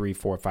opposed to 3,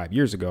 4, 5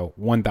 years ago,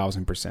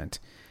 1,000%.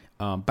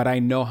 But I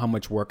know how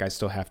much work I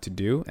still have to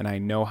do, and I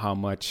know how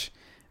much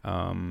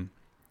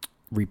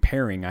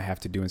repairing I have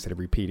to do instead of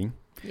repeating.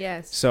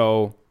 Yes.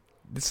 So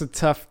this is a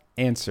tough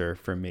answer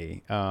for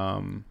me.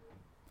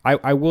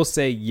 I will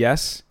say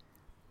yes,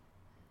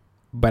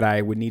 but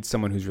I would need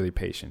someone who's really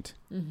patient.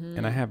 Mm-hmm.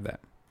 And I have that.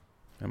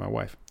 And my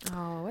wife.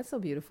 Oh, that's so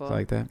beautiful. It's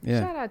like that.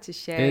 Yeah. Shout out to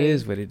Shay. It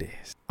is what it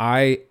is.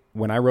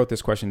 When I wrote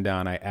this question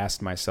down, I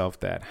asked myself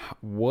that,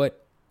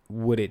 what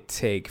would it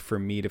take for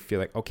me to feel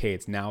like, okay,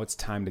 it's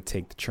time to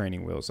take the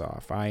training wheels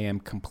off. I am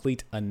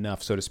complete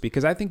enough, so to speak,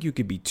 because I think you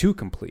could be too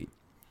complete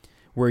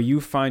where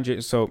you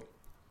find so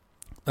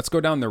let's go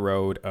down the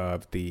road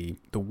of the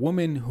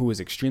woman who is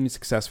extremely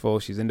successful.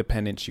 She's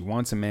independent. She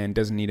wants a man,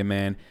 doesn't need a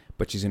man,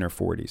 but she's in her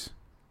 40s.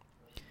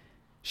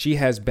 She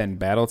has been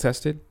battle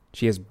tested.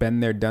 She has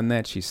been there, done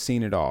that. She's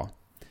seen it all.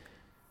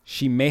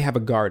 She may have a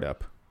guard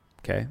up.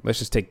 Okay, let's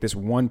just take this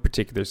one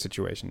particular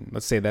situation.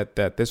 Let's say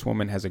that this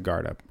woman has a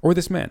guard up, or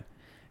this man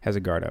has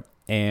a guard up,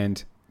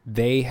 and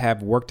they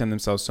have worked on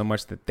themselves so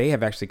much that they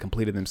have actually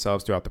completed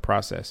themselves throughout the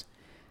process.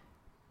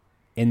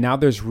 And now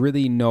there's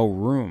really no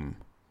room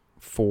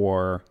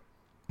for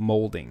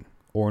molding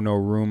or no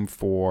room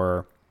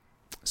for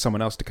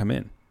someone else to come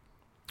in.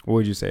 What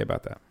would you say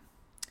about that?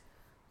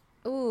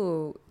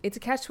 Ooh, it's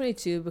a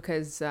catch-22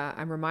 because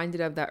I'm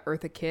reminded of that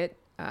Eartha Kitt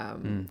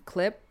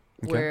clip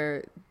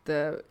where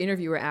the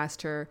interviewer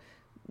asked her,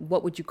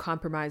 what would you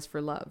compromise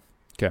for love?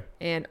 Okay.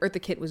 And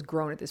Eartha Kitt was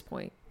grown at this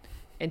point.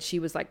 And she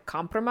was like,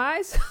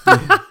 compromise?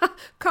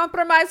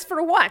 Compromise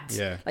for what?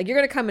 Yeah. Like, you're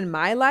going to come in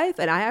my life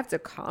and I have to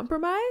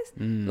compromise?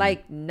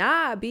 Like,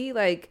 nah, be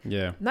like,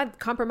 I'm not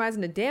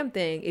compromising a damn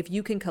thing. If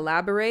you can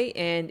collaborate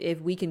and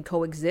if we can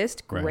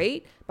coexist, great.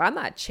 Right. But I'm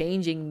not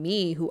changing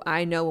me, who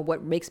I know and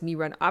what makes me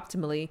run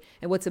optimally.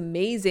 And what's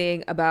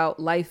amazing about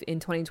life in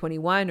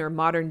 2021 or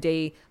modern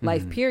day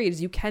life period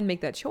is you can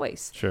make that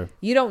choice. Sure.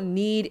 You don't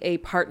need a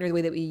partner the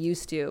way that we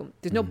used to.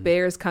 There's no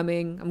bears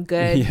coming. I'm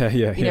good. You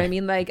know what I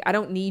mean? Like, I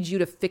don't need you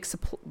to fix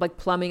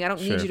plumbing. I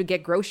don't need you to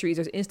get groceries.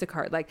 There's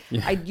Instacart. Like,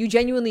 you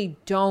genuinely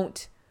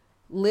don't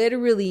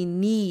literally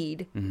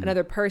need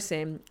another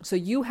person. So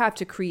you have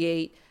to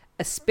create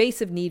a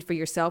space of need for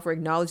yourself or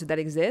acknowledge that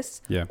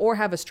exists or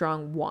have a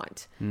strong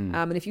want.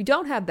 And if you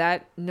don't have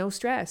that, no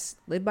stress.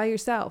 Live by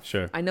yourself.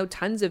 Sure. I know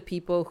tons of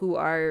people who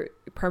are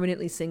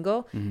permanently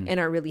single and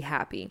are really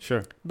happy.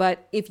 Sure.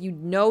 But if you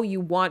know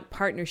you want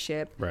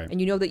partnership right. and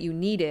you know that you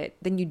need it,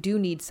 then you do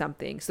need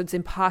something. So it's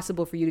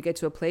impossible for you to get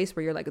to a place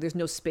where you're like, there's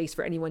no space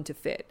for anyone to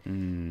fit.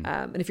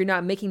 And if you're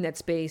not making that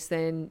space,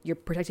 then you're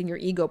protecting your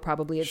ego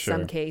probably at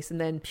some case,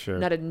 and then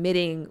not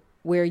admitting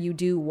where you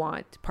do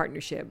want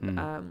partnership.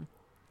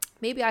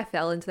 Maybe I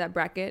fell into that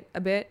bracket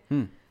a bit.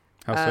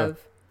 How so?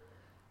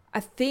 I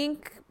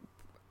think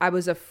I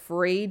was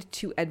afraid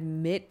to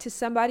admit to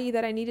somebody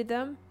that I needed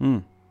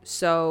them.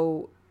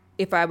 So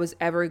if I was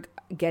ever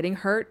getting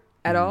hurt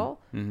at all,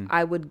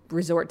 I would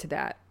resort to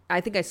that.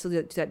 I think I still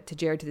do that to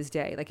Jared to this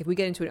day. Like, if we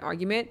get into an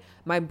argument,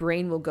 my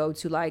brain will go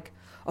to like,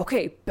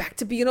 okay, back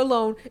to being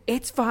alone.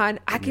 It's fine.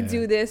 I can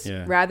do this,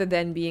 rather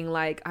than being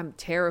like, I'm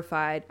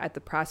terrified at the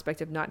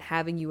prospect of not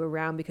having you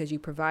around because you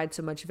provide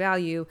so much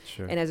value.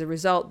 And as a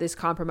result, this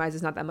compromise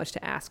is not that much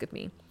to ask of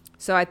me.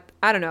 So I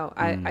don't know.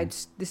 I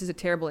just, this is a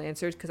terrible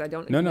answer because I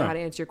don't know how to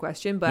answer your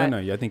question. But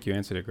I think you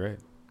answered it great.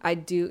 I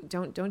do.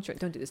 Don't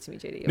do this to me,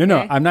 JD. Okay?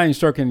 No, I'm not even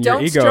stroking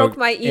your ego. Don't stroke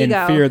my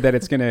ego. In fear that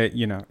it's gonna,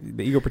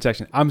 the ego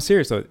protection. I'm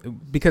serious though,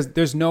 because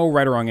there's no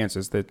right or wrong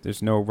answers.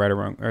 There's no right or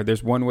wrong, or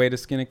there's one way to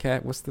skin a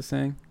cat. What's the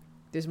saying?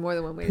 There's more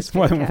than one way. There's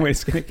more than one way to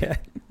skin a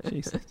cat.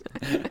 Jesus.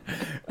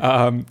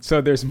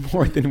 So there's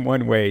more than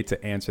one way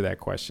to answer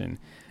that question.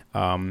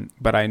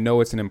 But I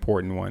know it's an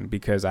important one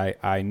because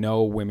I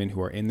know women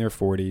who are in their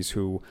 40s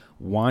who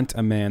want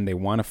a man, they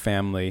want a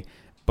family.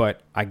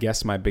 But I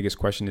guess my biggest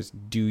question is,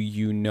 do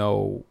you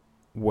know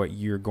what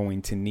you're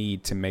going to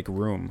need to make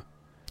room?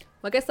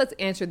 Well, I guess let's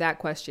answer that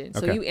question.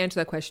 So you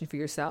answer that question for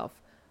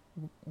yourself.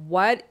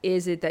 What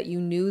is it that you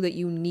knew that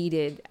you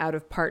needed out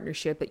of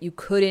partnership that you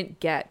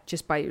couldn't get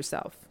just by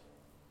yourself?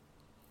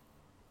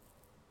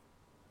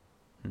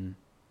 And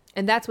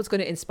that's what's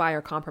going to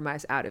inspire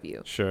compromise out of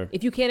you. Sure.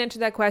 If you can't answer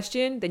that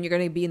question, then you're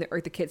going to be in the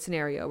Eartha Kitt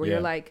scenario where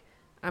you're like,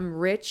 I'm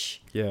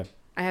rich. Yeah.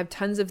 I have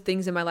tons of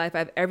things in my life. I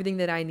have everything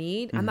that I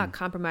need. I'm not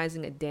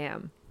compromising a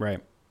damn. Right.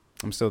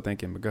 I'm still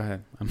thinking, but go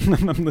ahead.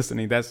 I'm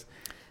listening. That's,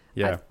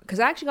 because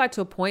I actually got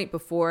to a point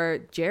before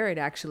Jared,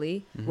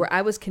 actually, where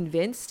I was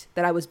convinced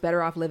that I was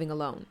better off living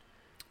alone.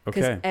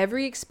 Because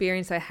every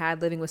experience I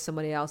had living with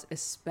somebody else,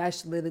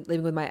 especially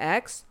living with my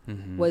ex,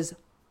 was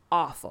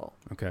awful.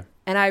 Okay.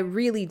 And I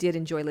really did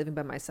enjoy living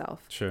by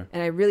myself. Sure.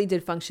 And I really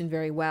did function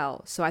very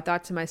well. So I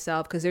thought to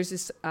myself, because there's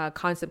this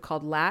concept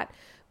called LAT,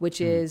 which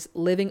is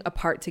living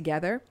apart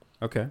together.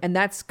 Okay. And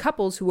that's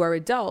couples who are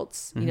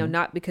adults, you know,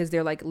 not because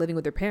they're like living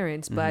with their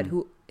parents, but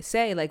who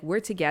say like, we're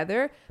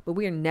together, but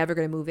we are never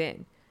going to move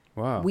in.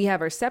 Wow. We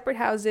have our separate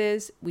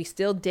houses. We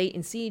still date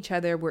and see each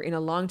other. We're in a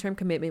long-term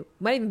commitment.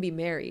 Might even be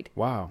married.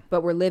 Wow.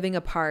 But we're living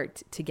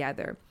apart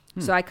together.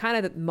 So I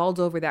kind of mulled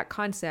over that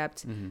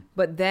concept.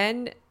 But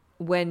then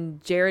when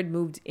Jared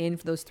moved in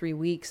for those 3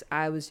 weeks,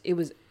 it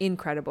was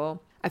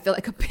incredible. I feel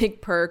like a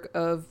big perk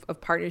of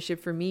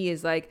partnership for me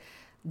is like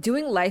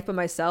doing life by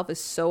myself is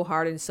so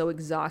hard and so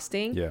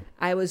exhausting. Yeah.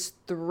 I was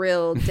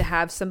thrilled to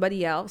have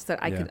somebody else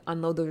that I could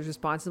unload those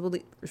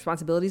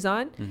responsibilities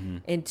on. Mm-hmm.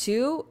 And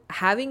 2,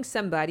 having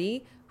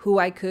somebody who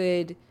I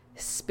could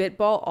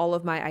spitball all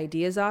of my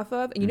ideas off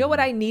of. And you know what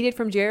I needed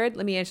from Jared?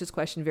 Let me answer this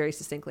question very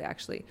succinctly,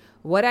 actually.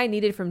 What I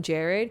needed from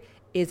Jared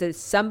is that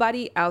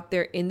somebody out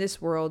there in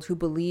this world who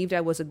believed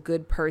I was a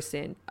good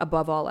person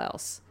above all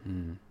else.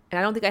 And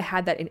I don't think I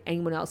had that in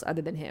anyone else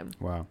other than him.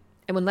 Wow.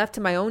 And when left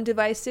to my own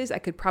devices, I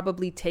could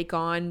probably take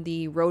on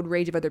the road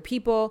rage of other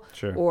people,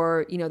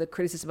 or, you know, the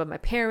criticism of my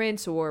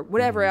parents, or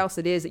whatever else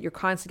it is that you're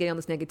constantly getting all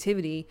this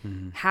negativity.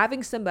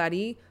 Having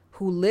somebody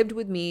who lived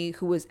with me,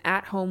 who was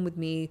at home with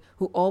me,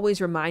 who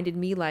always reminded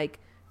me, like,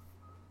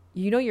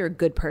 you know, you're a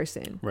good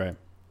person. Right.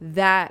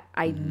 That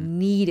I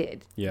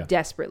needed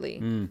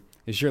desperately.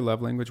 Is your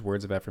love language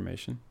words of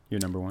affirmation your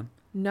number one?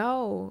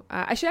 No,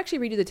 I should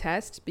actually redo the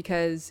test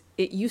because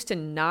it used to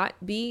not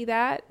be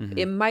that.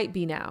 It might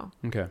be now.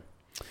 Okay.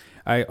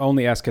 I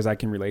only ask because I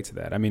can relate to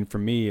that. I mean, for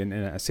me, and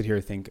I sit here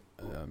and think,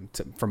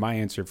 for my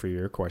answer for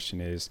your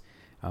question is,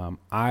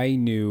 I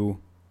knew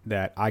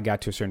that I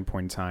got to a certain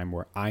point in time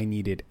where I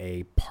needed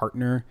a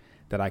partner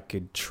that I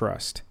could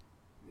trust.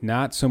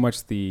 Not so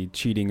much the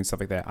cheating and stuff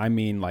like that. I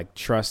mean, like,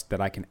 trust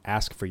that I can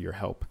ask for your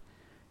help.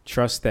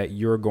 Trust that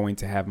you're going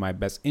to have my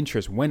best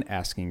interest when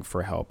asking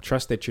for help.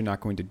 Trust that you're not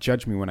going to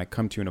judge me when I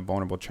come to you in a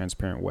vulnerable,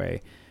 transparent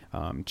way.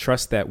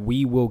 Trust that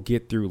we will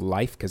get through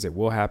life, because it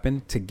will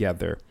happen,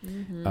 together.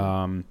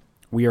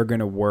 We are going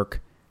to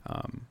work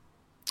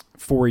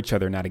for each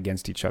other, not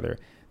against each other.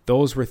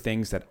 Those were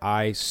things that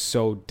I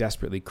so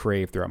desperately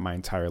craved throughout my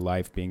entire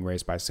life, being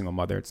raised by a single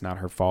mother. It's not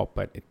her fault,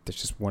 but it's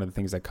just one of the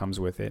things that comes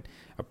with it,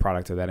 a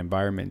product of that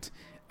environment.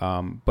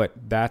 But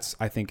that's,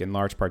 I think, in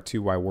large part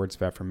too, why words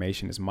of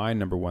affirmation is my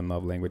number one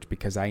love language,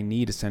 because I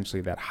need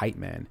essentially that hype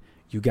man.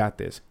 You got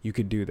this. You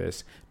could do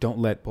this. Don't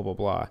let blah, blah,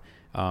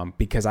 blah.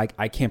 Because I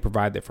can't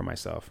provide that for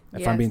myself.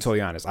 If I'm being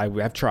totally honest,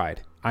 I've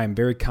tried. I am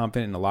very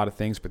confident in a lot of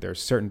things, but there are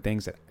certain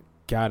things that,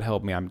 God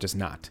help me, I'm just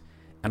not.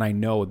 And I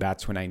know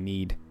that's when I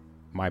need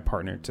my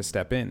partner to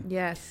step in.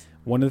 Yes.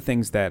 One of the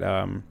things that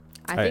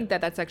I think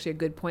that's actually a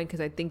good point, because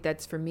I think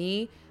that's, for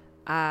me,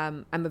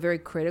 I'm a very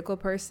critical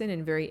person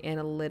and very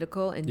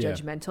analytical and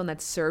judgmental, and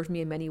that's served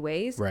me in many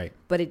ways. Right.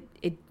 But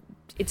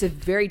it's a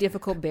very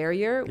difficult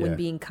barrier when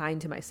being kind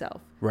to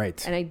myself.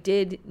 Right. And I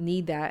did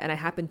need that, and I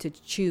happened to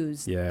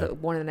choose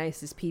one of the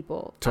nicest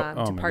people to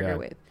partner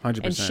with.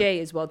 100%. And Shay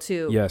as well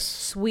too. Yes.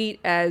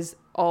 Sweet as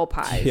all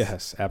pies.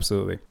 Yes,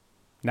 absolutely.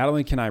 Not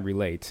only can I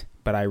relate,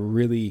 but I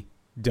really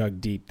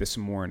dug deep this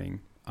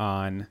morning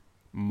on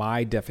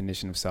my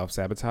definition of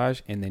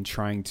self-sabotage, and then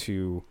trying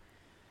to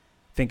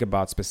think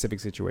about specific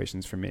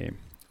situations for me.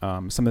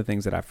 Some of the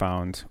things that I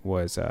found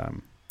was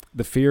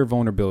the fear of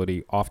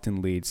vulnerability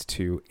often leads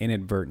to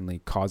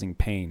inadvertently causing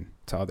pain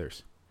to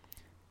others.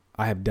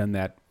 I have done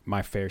that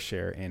my fair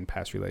share in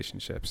past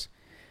relationships.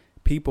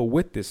 People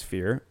with this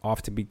fear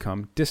often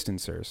become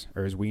distancers,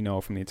 or as we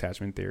know from the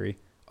attachment theory,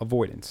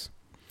 avoidance,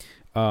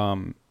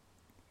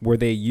 where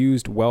they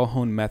used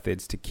well-honed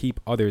methods to keep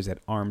others at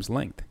arm's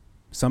length.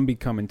 Some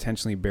become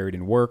intentionally buried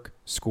in work,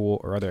 school,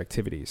 or other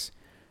activities.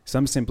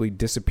 Some simply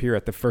disappear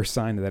at the first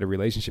sign that a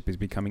relationship is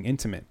becoming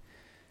intimate.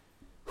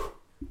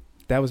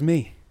 That was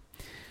me.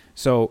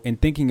 So in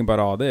thinking about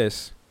all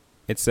this,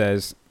 it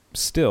says,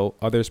 still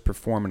others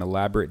perform an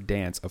elaborate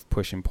dance of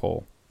push and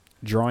pull,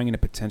 drawing in a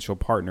potential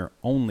partner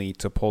only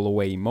to pull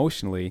away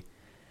emotionally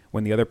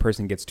when the other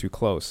person gets too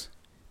close,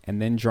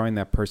 and then drawing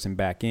that person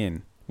back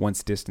in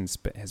once distance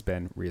has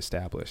been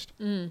reestablished.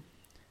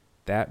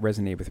 That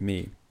resonated with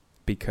me,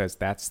 because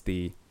that's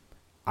the,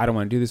 I don't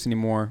want to do this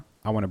anymore,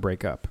 I want to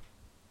break up.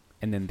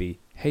 And then the,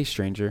 hey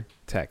stranger,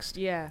 text.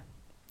 Yeah.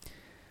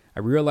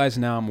 I realize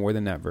now more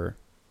than ever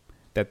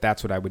that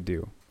that's what I would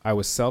do. I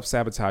was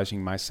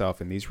self-sabotaging myself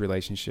in these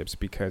relationships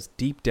because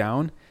deep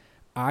down,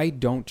 I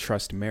don't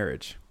trust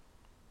marriage.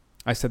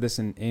 I said this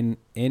in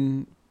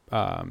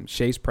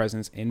Shay's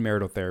presence in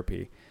marital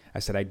therapy. I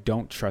said, I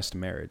don't trust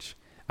marriage.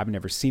 I've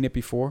never seen it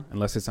before,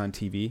 unless it's on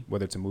TV,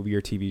 whether it's a movie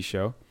or TV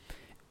show.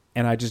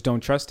 And I just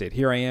don't trust it.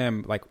 Here I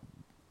am, like,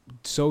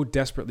 so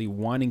desperately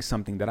wanting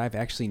something that I've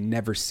actually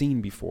never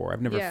seen before.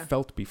 I've never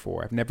felt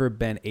before. I've never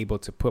been able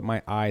to put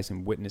my eyes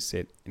and witness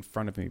it in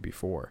front of me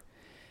before.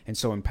 And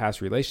so in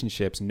past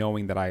relationships,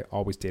 knowing that I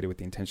always dated with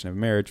the intention of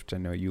marriage, which I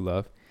know you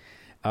love,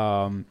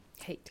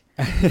 hate.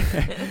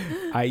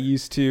 I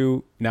used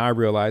to, now I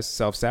realize,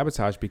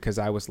 self-sabotage, because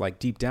I was like,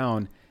 deep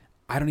down,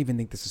 I don't even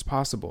think this is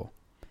possible.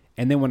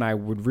 And then when I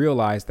would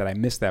realize that I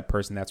missed that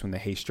person, that's when the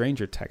hey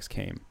stranger text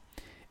came.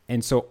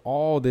 And so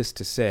all this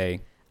to say,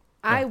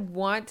 I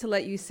want to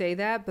let you say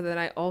that, but then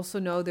I also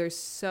know there's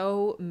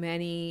so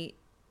many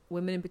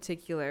women in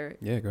particular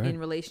in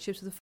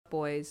relationships with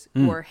boys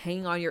who are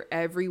hanging on your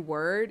every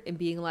word and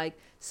being like,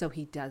 so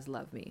he does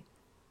love me.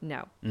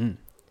 No.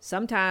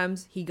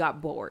 Sometimes he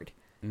got bored.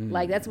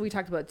 Like that's what we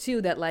talked about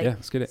too, that like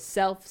let's get it.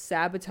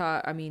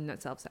 self-sabotage, I mean,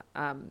 not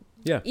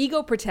Yeah.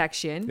 ego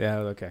protection Yeah.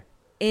 Okay.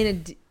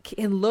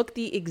 can look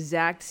the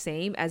exact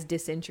same as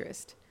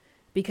disinterest.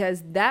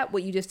 Because that,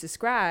 what you just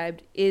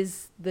described,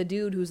 is the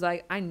dude who's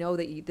like, I know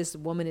that this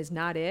woman is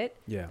not it.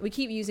 Yeah. We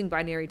keep using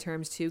binary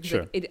terms too, because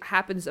Sure. it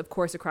happens, of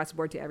course, across the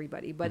board to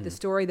everybody. But the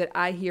story that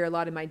I hear a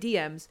lot in my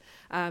DMs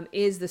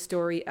is the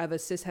story of a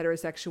cis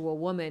heterosexual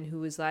woman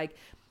who is like,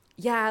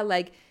 yeah,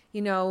 like,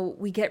 you know,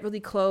 we get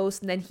really close,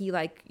 and then he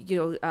like,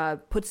 you know,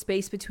 puts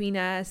space between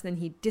us, and then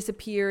he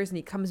disappears, and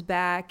he comes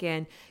back,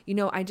 and, you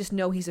know, I just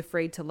know he's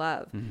afraid to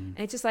love. And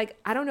it's just like,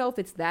 I don't know if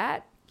it's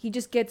that. He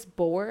just gets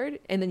bored,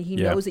 and then he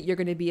knows that you're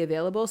going to be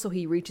available, so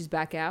he reaches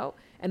back out,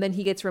 and then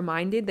he gets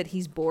reminded that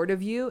he's bored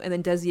of you, and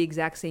then does the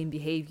exact same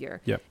behavior.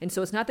 Yep. And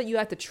so it's not that you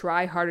have to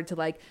try harder to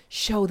like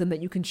show them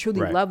that you can truly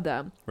Right. love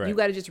them. Right. You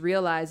got to just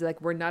realize like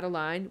we're not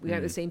aligned. We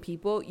aren't the same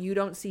people. You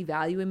don't see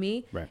value in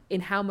me, Right.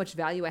 in how much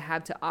value I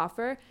have to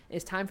offer.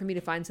 It's time for me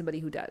to find somebody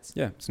who does.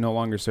 Yeah. It's no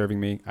longer serving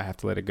me. I have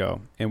to let it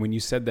go. And when you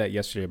said that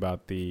yesterday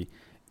about the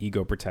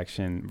ego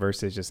protection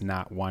versus just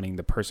not wanting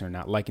the person or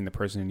not liking the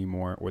person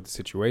anymore or the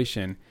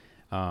situation,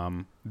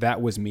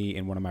 that was me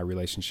in one of my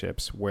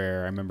relationships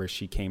where I remember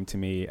she came to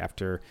me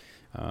after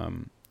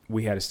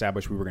we had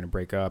established we were going to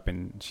break up,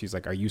 and she's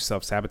like, are you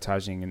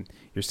self-sabotaging in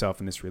yourself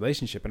in this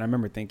relationship? And I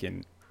remember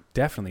thinking,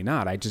 definitely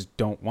not. I just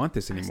don't want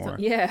this anymore.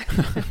 Yeah.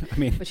 I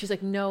mean, But she's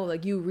like, no,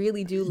 like you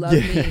really do love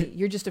me.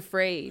 You're just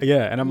afraid.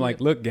 yeah. And I'm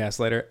like, look,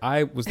 gaslighter,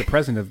 I was the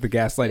president of the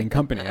gaslighting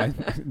company.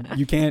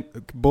 You can't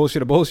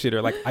bullshit a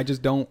bullshitter. Like, I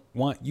just don't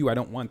want you. I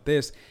don't want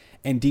this.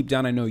 And deep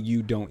down, I know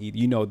you don't either.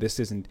 You know, this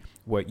isn't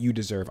what you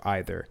deserve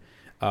either.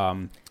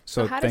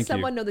 So how does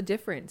someone know the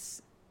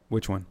difference?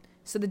 Which one?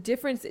 So the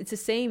difference, it's the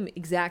same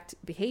exact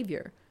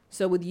behavior.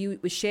 So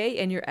with Shay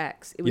and your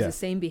ex, it was the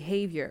same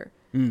behavior.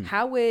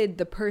 How would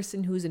the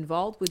person who's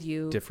involved with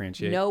you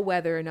Differentiate. know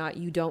whether or not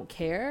you don't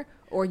care,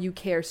 or you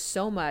care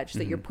so much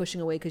that you're pushing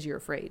away because you're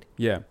afraid?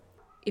 Yeah.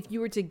 If you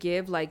were to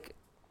give like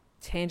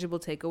tangible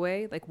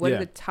takeaway, like what are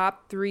the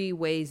top 3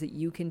 ways that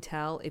you can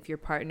tell if your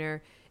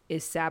partner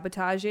is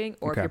sabotaging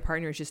or if your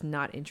partner is just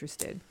not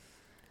interested?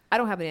 I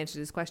don't have an answer to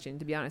this question,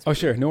 to be honest. Oh,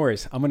 sure. No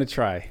worries. I'm going to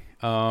try.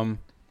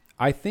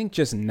 I think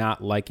just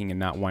not liking and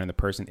not wanting the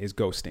person is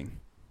ghosting,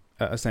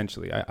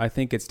 essentially. I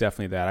think it's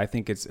definitely that. I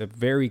think it's a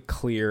very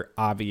clear,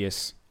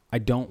 obvious, I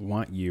don't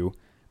want you,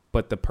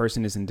 but the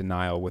person is in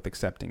denial with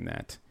accepting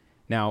that.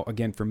 Now,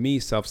 again, for me,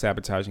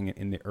 self-sabotaging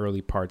in the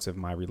early parts of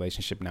my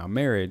relationship, now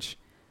marriage,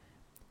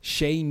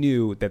 Shay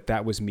knew that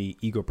that was me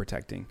ego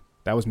protecting.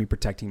 That was me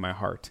protecting my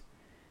heart.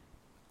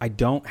 I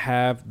don't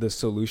have the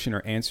solution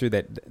or answer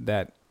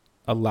that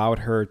allowed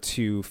her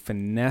to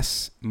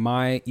finesse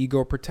my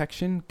ego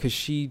protection, because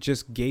she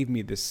just gave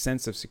me this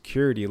sense of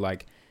security,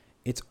 like,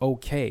 it's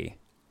okay,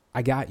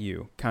 I got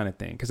you kind of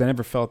thing, because I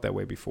never felt that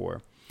way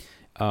before.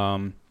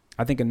 I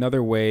think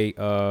another way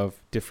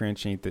of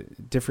differentiating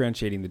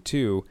the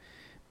two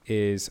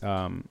is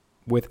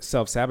with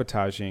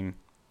self-sabotaging,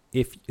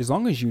 as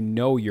long as you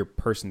know your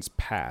person's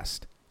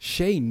past.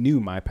 Shay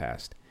knew my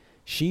past.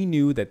 She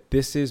knew that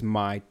this is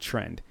my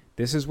trend.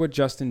 This is what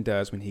Justin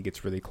does when he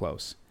gets really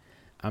close.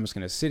 I'm just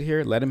going to sit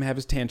here, let him have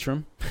his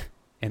tantrum,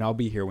 and I'll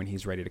be here when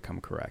he's ready to come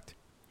correct.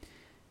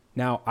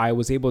 Now, I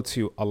was able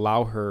to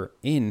allow her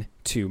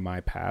into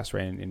my past,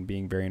 right, and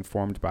being very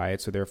informed by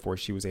it. So therefore,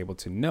 she was able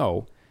to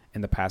know.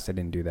 In the past, I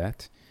didn't do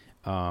that.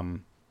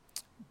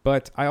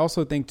 But I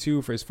also think,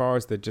 too, for as far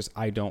as the just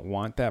I don't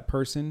want that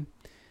person,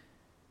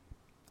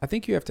 I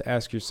think you have to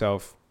ask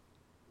yourself,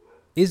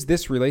 is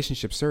this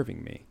relationship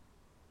serving me?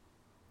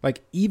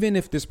 Like, even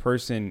if this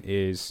person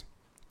is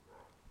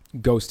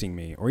ghosting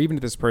me, or even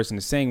if this person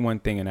is saying one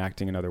thing and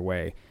acting another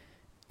way,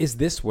 is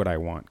this what I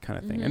want, kind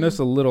of thing? Mm-hmm. I know it's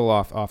a little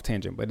off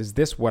tangent, but is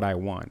this what I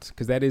want?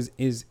 Because that is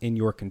in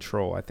your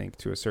control, I think,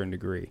 to a certain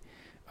degree.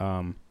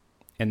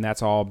 And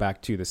that's all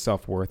back to the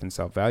self-worth and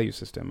self-value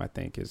system, I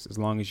think, is as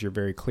long as you're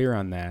very clear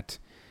on that,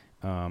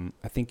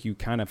 I think you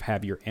kind of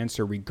have your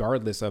answer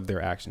regardless of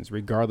their actions,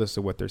 regardless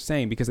of what they're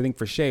saying. Because I think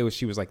for Shay,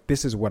 she was like,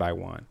 this is what I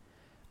want.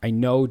 I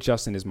know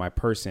Justin is my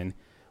person.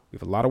 We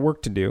have a lot of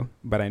work to do,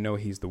 but I know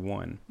he's the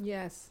one.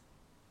 Yes.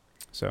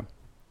 So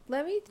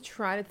let me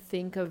try to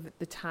think of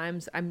the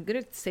times. I'm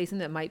going to say something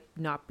that might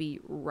not be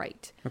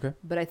right. Okay.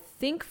 But I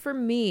think for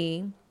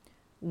me,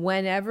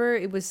 whenever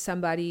it was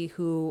somebody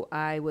who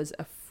I was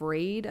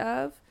afraid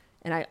of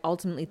and I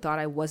ultimately thought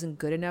I wasn't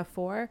good enough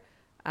for,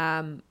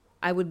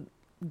 I would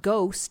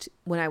ghost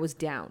when I was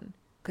down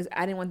because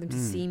I didn't want them to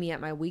see me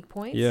at my weak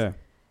points. Yeah.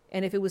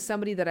 And if it was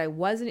somebody that I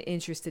wasn't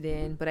interested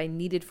in, but I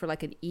needed for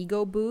like an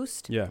ego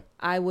boost,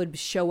 I would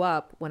show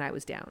up when I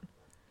was down.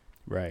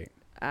 Right.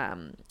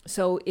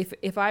 So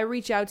if I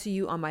reach out to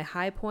you on my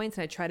high points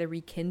and I try to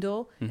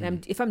rekindle,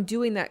 and if I'm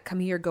doing that come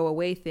here, go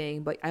away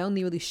thing, but I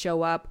only really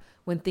show up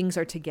when things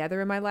are together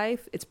in my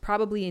life, it's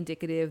probably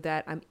indicative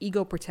that I'm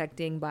ego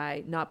protecting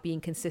by not being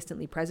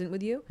consistently present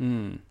with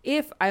you.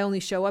 If I only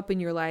show up in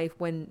your life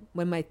when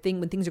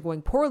things are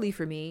going poorly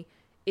for me,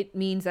 it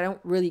means I don't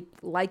really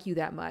like you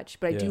that much,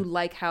 but I do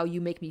like how you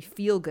make me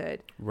feel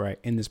good. Right.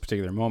 In this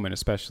particular moment,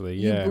 especially.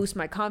 You Yeah. boost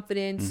my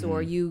confidence,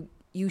 or you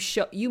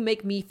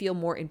make me feel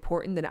more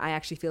important than I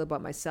actually feel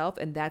about myself,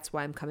 and that's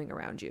why I'm coming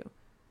around you.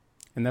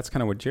 And that's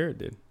kind of what Jared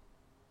did.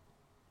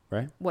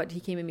 Right? What, he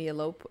came at me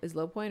his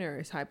low point or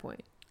his high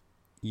point?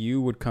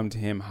 You would come to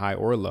him high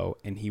or low,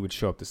 and he would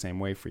show up the same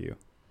way for you.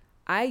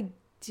 I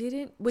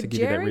didn't. With To give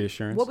Jared, you that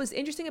reassurance? what was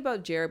interesting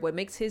about Jared, what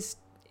makes his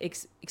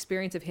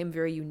experience of him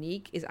very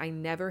unique, is I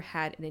never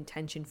had an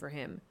intention for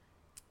him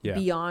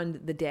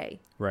beyond the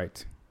day.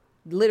 Right.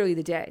 Literally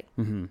the day.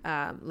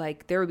 Mm-hmm.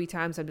 Like there would be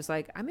times I'm just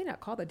like, I may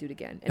not call that dude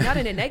again, and not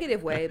in a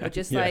negative way, but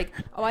just like,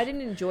 oh, I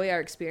didn't enjoy our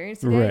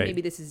experience today. Right.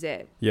 Maybe this is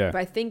it. Yeah. But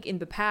I think in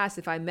the past,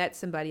 if I met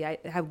somebody, I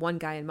have one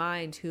guy in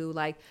mind who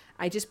like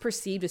I just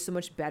perceived as so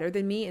much better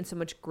than me and so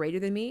much greater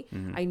than me.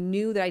 Mm-hmm. I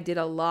knew that I did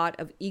a lot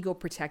of ego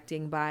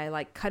protecting by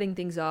like cutting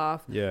things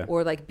off,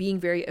 or like being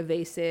very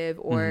evasive,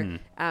 or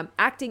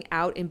acting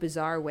out in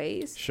bizarre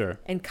ways. Sure.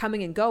 And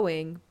coming and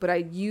going, but I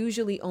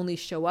usually only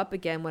show up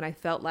again when I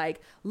felt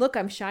like, look,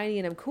 I'm shiny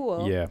and I'm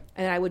cool. Yeah.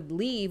 And I would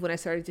leave when I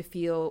started to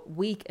feel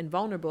weak and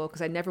vulnerable,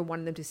 because I never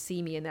wanted them to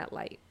see me in that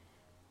light.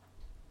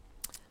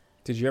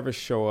 Did you ever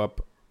show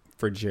up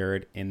for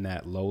Jared in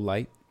that low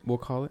light, we'll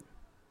call it?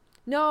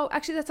 No,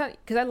 actually, that's not,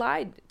 because I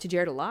lied to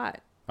Jared a lot.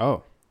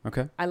 Oh,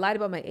 okay. I lied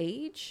about my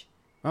age.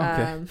 Oh,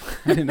 okay.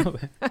 I didn't know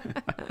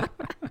that.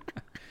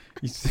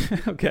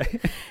 Okay.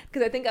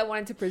 Because I think I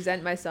wanted to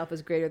present myself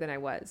as greater than I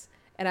was.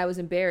 And I was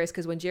embarrassed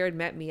because when Jared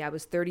met me, I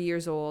was 30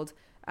 years old,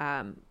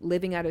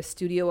 living at a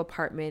studio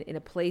apartment in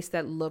a place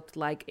that looked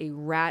like a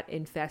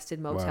rat-infested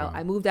motel. Wow.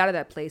 I moved out of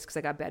that place because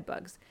I got bed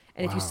bugs.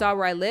 And if you saw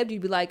where I lived,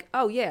 you'd be like,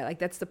 oh, yeah, like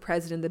that's the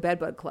president of the bed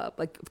bug club.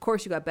 Like, of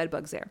course you got bed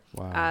bugs there.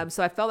 Wow.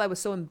 So I felt I was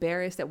so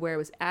embarrassed at where I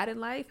was at in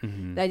life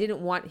that I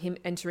didn't want him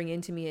entering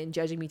into me and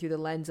judging me through the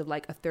lens of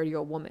like a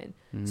 30-year-old woman.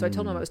 So I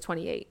told him I was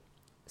 28.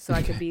 So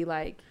I could be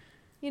like,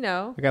 you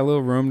know, I got a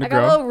little room to I grow.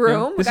 got a little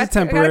room. This I is got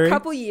temporary. a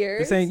couple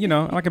years. This ain't, I'm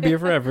not gonna be here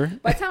forever.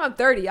 By the time I'm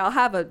 30, I'll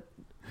have a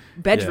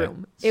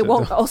bedroom. Yeah. It So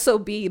won't also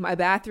be my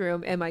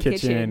bathroom and my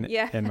kitchen.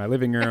 Yeah. And my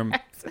living room.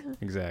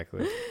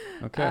 Exactly.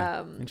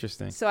 Okay.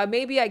 Interesting. So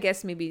maybe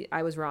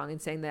I was wrong in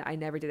saying that I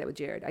never did that with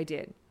Jared. I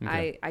did.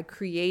 Okay. I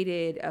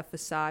created a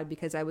facade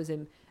because I was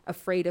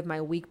afraid of my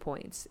weak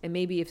points. And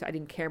maybe if I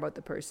didn't care about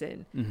the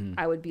person,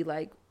 I would be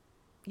like,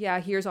 yeah,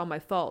 here's all my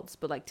faults,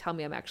 but like tell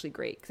me I'm actually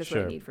great, because that's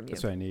what I need from you.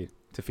 That's what I need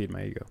to feed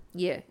my ego.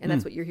 Yeah, and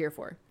that's what you're here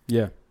for.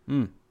 Yeah.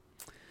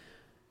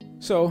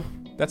 So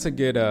that's a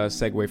good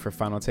segue for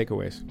final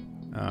takeaways.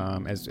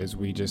 As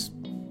we just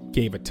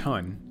gave a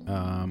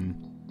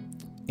ton.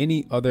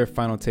 Any other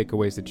final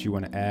takeaways that you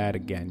want to add?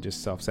 Again,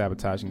 just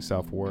self-sabotaging,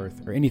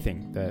 self-worth, or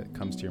anything that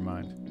comes to your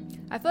mind.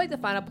 I feel like the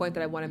final point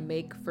that I want to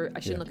make I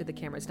shouldn't look at the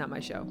camera. It's not my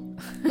show.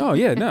 Oh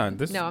yeah, no.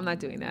 No, I'm not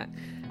doing that.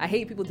 I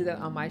hate people do that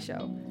on my show.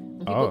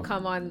 When people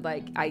come on,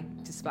 like, I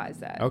despise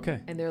that. Okay.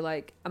 And they're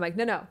like, I'm like,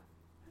 no.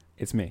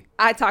 It's me.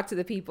 I talk to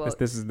the people.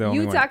 This is the only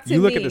one. You talk to me.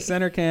 You look at me. the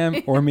center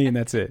cam or me, and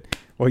that's it.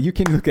 Well, you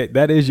can look at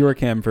that is your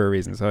cam for a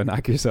reason. So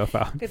knock yourself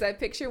out. Because I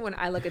picture when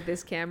I look at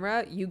this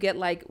camera, you get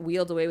like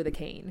wheeled away with a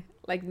cane.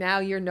 Like now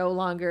you're no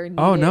longer needed.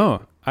 Oh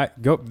no!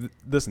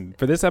 Listen,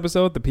 for this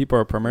episode, the people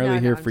are primarily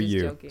here I'm for just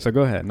you. joking. So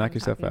go ahead, knock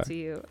yourself out. To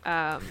you.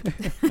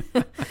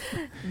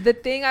 The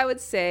thing I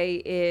would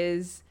say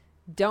is,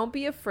 don't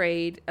be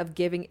afraid of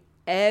giving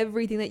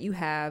everything that you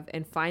have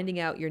and finding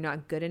out you're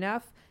not good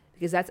enough,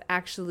 because that's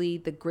actually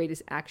the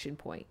greatest action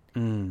point.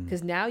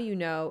 Because now you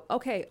know,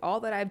 okay,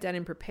 all that I've done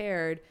and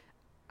prepared,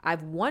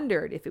 I've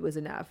wondered if it was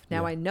enough.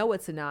 Now I know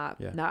it's enough.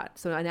 Not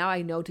so now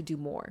I know to do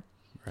more.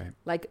 Right.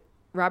 Like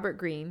Robert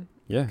Greene.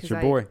 Yeah, it's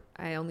your boy.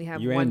 I only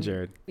have you one. and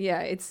Jared.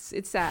 Yeah, it's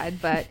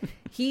sad, but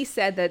he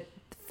said that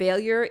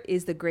failure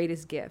is the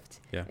greatest gift.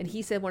 Yeah. And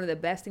he said one of the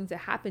best things that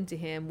happened to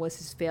him was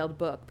his failed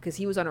book, because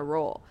he was on a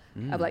roll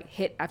of like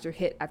hit after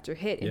hit after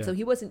hit. And so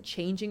he wasn't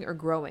changing or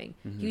growing.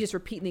 He was just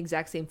repeating the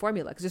exact same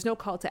formula, because there's no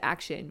call to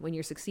action when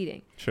you're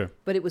succeeding. Sure.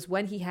 But it was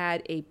when he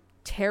had a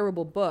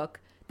terrible book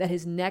that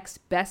his next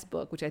best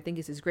book, which I think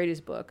is his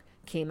greatest book,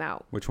 came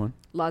out. Which one?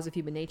 Laws of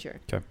Human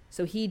Nature. Okay.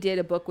 So he did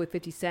a book with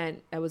 50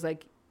 Cent that was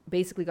like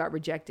basically got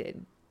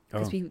rejected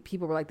because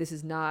people were like, this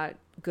is not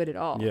good at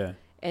all. Yeah.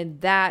 And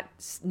that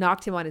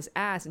knocked him on his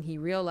ass, and he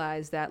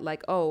realized that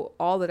like, oh,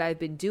 all that I've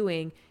been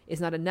doing is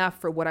not enough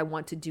for what I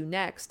want to do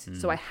next.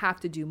 So I have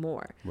to do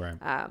more. Right.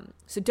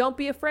 So don't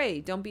be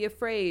afraid. Don't be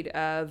afraid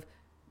of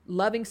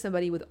loving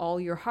somebody with all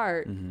your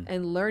heart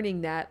and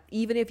learning that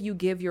even if you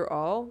give your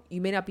all,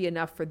 you may not be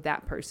enough for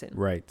that person.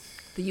 Right.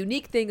 The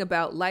unique thing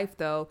about life,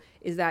 though,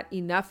 is that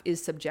enough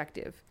is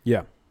subjective.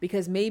 Yeah.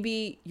 Because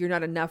maybe you're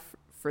not enough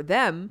for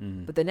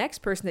them, but the next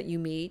person that you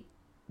meet,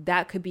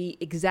 that could be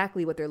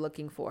exactly what they're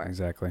looking for.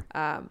 Exactly.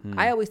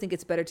 I always think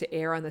it's better to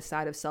err on the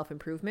side of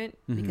self-improvement,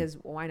 because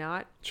why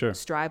not? Sure.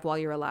 Strive while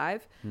you're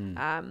alive.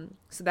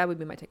 So that would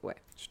be my takeaway.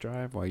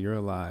 Strive while you're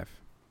alive.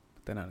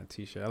 Put that on a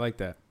t-shirt. I like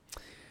that.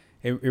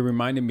 It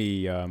reminded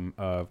me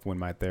of when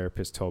my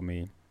therapist told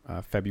me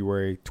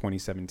February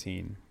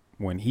 2017,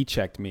 when he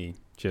checked me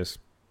just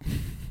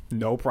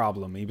No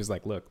problem. He was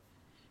like, look,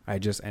 I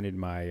just ended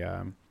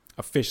my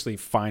officially,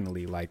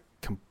 finally, like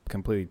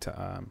completely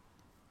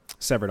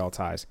severed all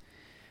ties.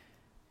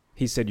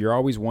 He said, you're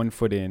always 1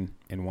 foot in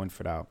and 1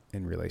 foot out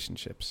in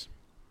relationships.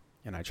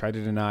 And I tried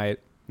to deny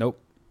it.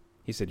 Nope.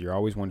 He said, you're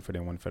always 1 foot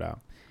in, 1 foot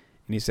out.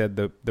 And he said,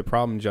 the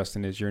problem,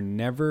 Justin, is you're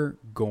never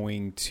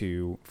going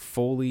to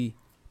fully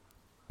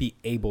be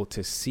able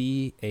to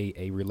see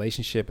a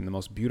relationship in the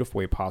most beautiful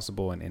way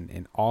possible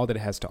and all that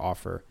it has to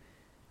offer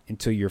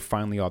until you're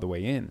finally all the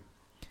way in.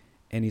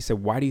 And he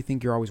said, why do you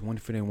think you're always 1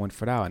 foot in, 1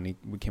 foot out? And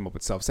we came up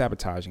with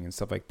self-sabotaging and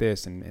stuff like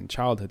this and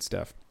childhood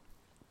stuff.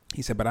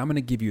 He said, but I'm going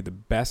to give you the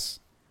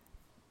best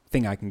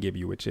thing I can give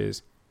you, which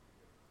is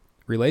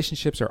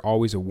relationships are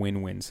always a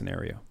win-win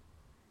scenario.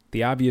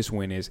 The obvious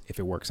win is if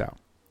it works out.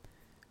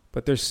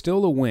 But there's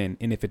still a win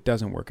in if it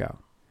doesn't work out.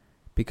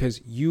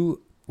 Because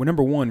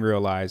number one,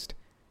 realized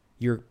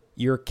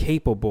you're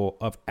capable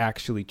of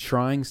actually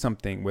trying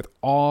something with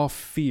all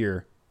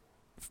fear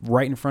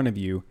right in front of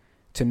you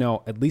to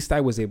know at least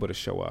I was able to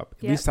show up.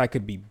 At least I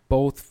could be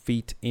both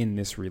feet in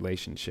this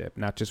relationship,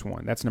 not just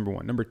one. That's number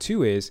one. Number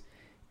two is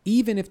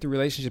even if the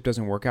relationship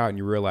doesn't work out and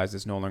you realize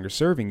it's no longer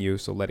serving you,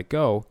 so let it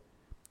go,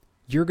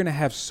 you're going to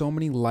have so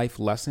many life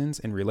lessons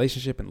and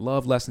relationship and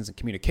love lessons and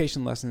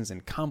communication lessons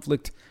and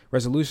conflict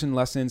resolution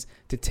lessons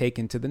to take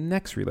into the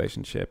next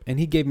relationship. And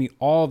he gave me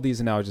all of these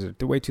analogies.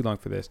 They're way too long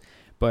for this.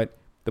 But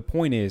the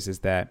point is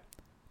that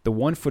the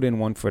 1 foot in,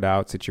 1 foot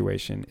out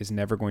situation is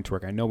never going to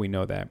work. I know we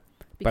know that.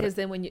 Because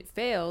then when it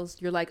fails,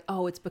 you're like,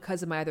 oh, it's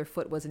because of my other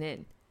foot wasn't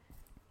in.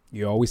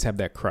 You always have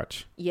that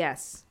crutch.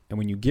 Yes. And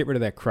when you get rid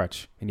of that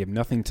crutch and you have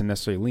nothing to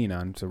necessarily lean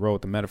on, to roll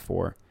with the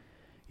metaphor,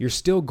 you're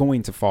still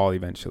going to fall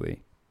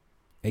eventually,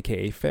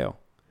 aka fail.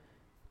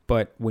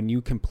 But when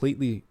you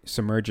completely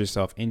submerge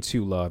yourself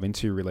into love,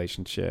 into your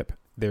relationship,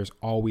 there's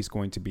always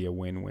going to be a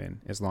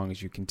win-win as long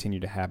as you continue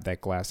to have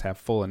that glass half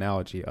full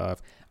analogy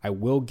of I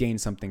will gain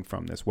something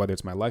from this, whether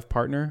it's my life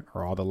partner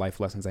or all the life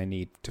lessons I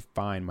need to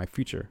find my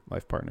future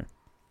life partner.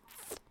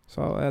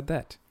 So I'll add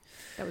that.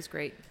 That was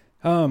great.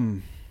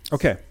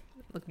 Okay.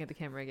 Looking at the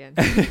camera again.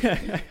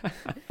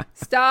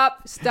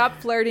 Stop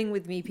flirting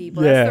with me,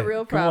 people. That's the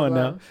real problem.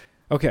 Come on now.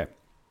 Okay.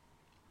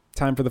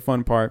 Time for the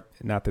fun part.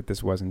 Not that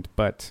this wasn't,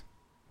 but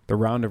the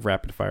round of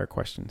rapid fire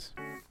questions.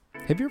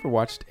 Have you ever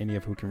watched any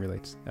of Who Can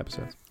Relate's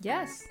episodes?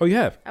 Yes. Oh, you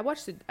have? I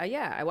watched it.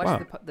 I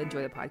watched the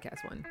Enjoy the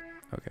Podcast one.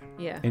 Okay.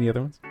 Yeah. Any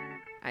other ones?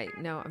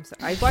 I'm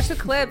sorry. I watched the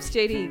clips,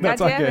 JD. God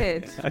damn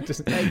it.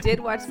 I did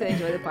watch the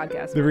Enjoy the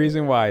Podcast The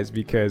reason why is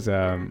because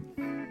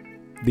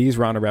these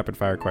round of rapid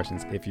fire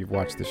questions, if you've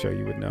watched the show,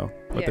 you would know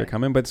what they're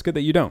coming. But it's good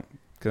that you don't,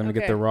 because I'm going to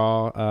get the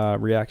raw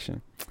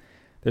reaction.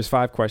 There's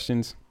 5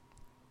 questions.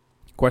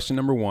 Question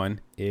number 1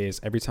 is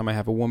every time I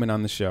have a woman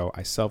on the show,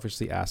 I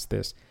selfishly ask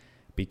this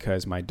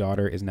because my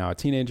daughter is now a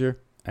teenager.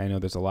 I know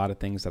there's a lot of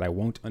things that I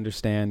won't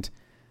understand,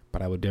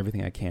 but I will do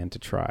everything I can to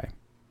try.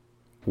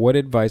 What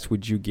advice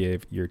would you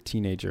give your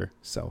teenager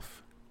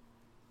self?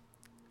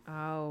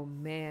 Oh,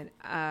 man.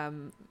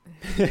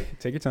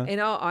 Take your time. In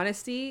all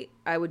honesty,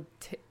 I would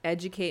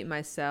educate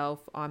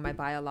myself on my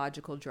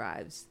biological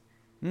drives.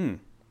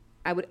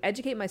 I would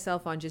educate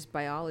myself on just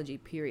biology,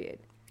 period.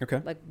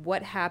 Okay. Like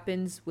what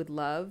happens with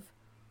love,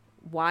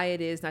 why it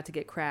is, not to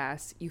get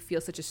crass, you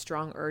feel such a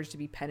strong urge to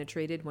be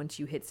penetrated once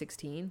you hit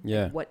 16.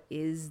 Yeah. What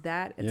is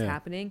that? It's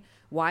happening.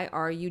 Why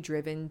are you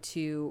driven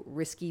to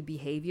risky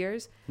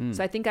behaviors?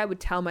 So I think I would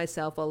tell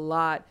myself a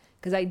lot,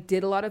 because I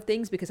did a lot of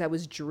things because I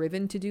was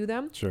driven to do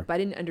them. Sure. But I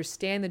didn't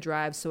understand the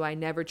drives, so I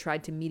never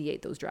tried to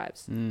mediate those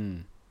drives.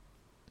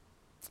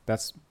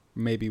 That's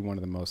maybe one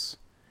of the most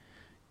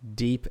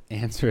deep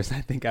answers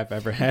I think I've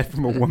ever had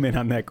from a woman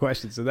on that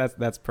question. So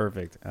that's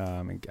perfect.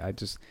 And I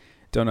just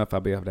don't know if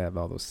I'll be able to have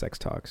all those sex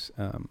talks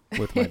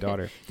with my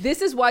daughter.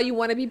 This is why you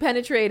want to be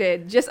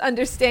penetrated. Just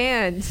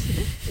understand,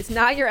 it's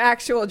not your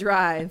actual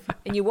drive,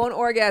 and you won't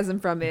orgasm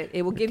from it.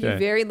 It will give you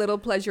very little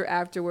pleasure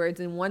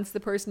afterwards. And once the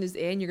person is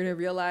in, you're going to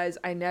realize,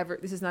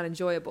 this is not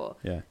enjoyable.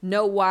 Yeah.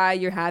 Know why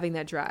you're having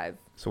that drive.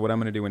 So what I'm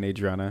going to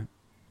do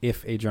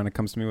if Adriana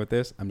comes to me with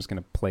this, I'm just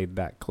going to play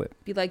that clip.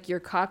 Be like, your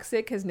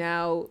coccyx has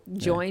now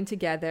joined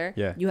together.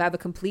 Yeah. You have a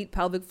complete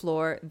pelvic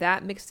floor.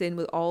 That mixed in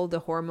with all the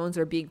hormones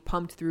that are being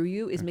pumped through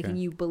you is making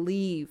you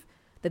believe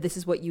that this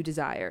is what you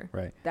desire.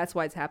 Right. That's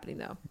why it's happening,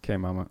 though. Okay,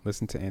 Mama,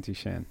 listen to Auntie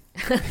Shan.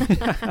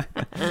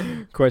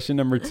 Question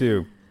number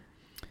 2.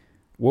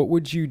 What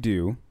would you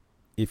do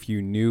if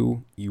you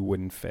knew you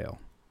wouldn't fail?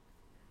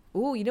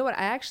 Ooh, you know what?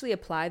 I actually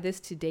apply this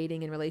to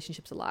dating and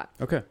relationships a lot.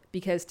 Okay.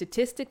 Because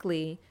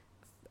statistically,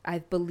 I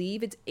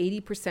believe it's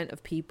 80%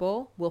 of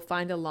people will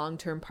find a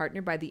long-term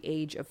partner by the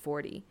age of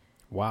 40.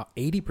 Wow,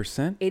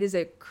 80%? It is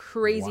a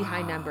crazy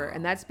high number,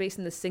 and that's based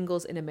on the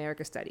Singles in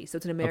America study. So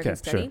it's an American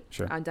study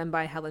done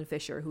by Helen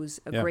Fisher,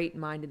 who's a great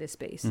mind in this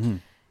space.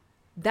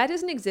 That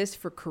doesn't exist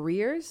for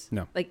careers.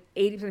 No. Like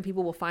 80% of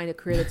people will find a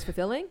career that's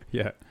fulfilling.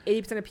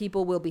 80% of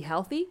people will be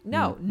healthy.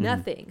 No,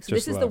 nothing. So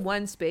Just this is love. the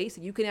one space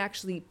that you can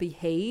actually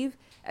behave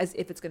as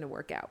if it's going to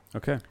work out.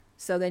 Okay.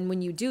 So then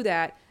when you do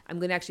that, I'm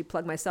going to actually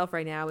plug myself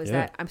right now,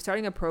 that I'm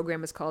starting a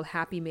program. It's called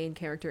Happy Main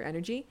Character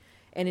Energy.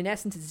 And in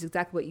essence, it's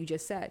exactly what you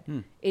just said.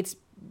 It's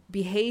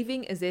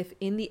behaving as if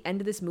in the end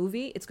of this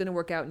movie, it's going to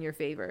work out in your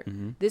favor.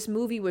 This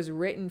movie was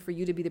written for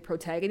you to be the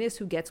protagonist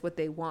who gets what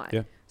they want.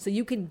 Yeah. So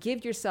you can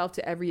give yourself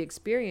to every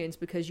experience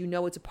because you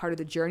know it's a part of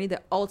the journey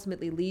that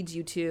ultimately leads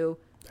you to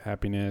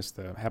happiness,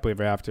 the happily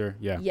ever after.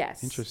 Yeah.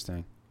 Yes.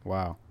 Interesting.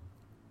 Wow.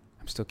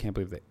 I still can't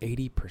believe that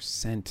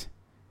 80%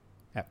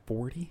 at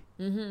 40.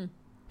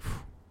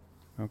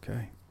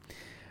 Okay.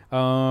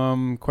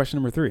 Question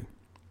number 3.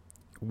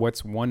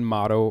 What's one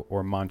motto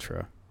or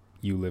mantra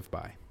you live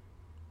by?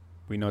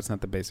 We know it's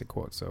not the basic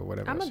quote, so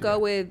whatever. I'm going to go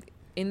with,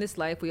 in this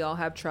life, we all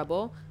have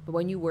trouble, but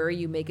when you worry,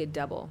 you make it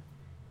double.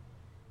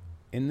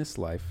 In this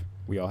life,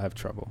 we all have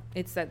trouble.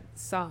 It's that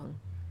song.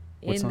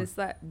 What in song? this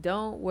life,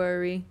 don't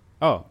worry.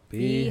 Oh, Be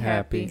be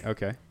happy. happy.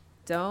 Okay.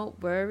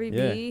 Don't worry,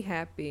 Yeah. be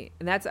happy.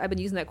 And I've been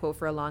using that quote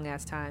for a long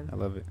ass time. I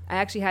love it. I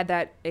actually had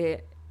that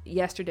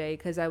yesterday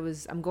because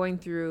I'm going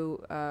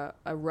through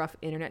a rough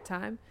internet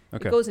time.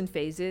 Okay. It goes in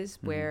phases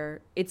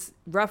where it's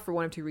rough for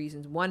one of two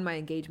reasons. One, my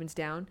engagement's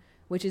down,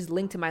 which is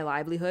linked to my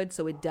livelihood.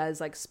 So it does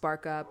like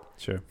spark up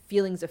Sure.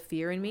 feelings of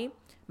fear in me.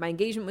 My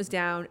engagement was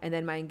down and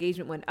then my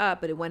engagement went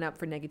up, but it went up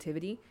for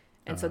negativity.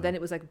 And so then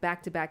it was like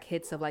back-to-back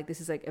hits of like,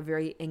 this is like a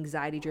very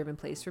anxiety-driven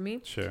place for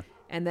me. Sure.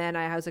 And then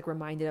I was like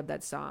reminded of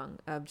that song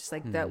of just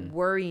like that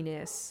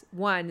worriness,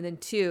 one. And then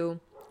two,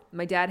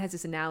 my dad has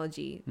this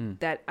analogy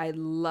that I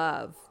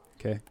love.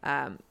 Okay.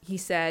 He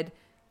said,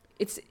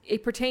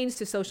 it pertains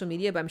to social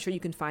media, but I'm sure you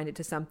can find it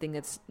to something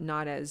that's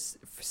not as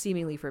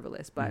seemingly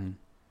frivolous. But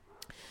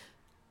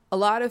a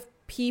lot of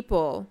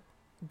people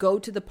go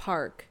to the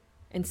park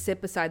and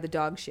sit beside the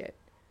dog shit.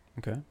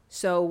 Okay.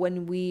 So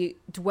when we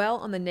dwell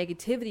on the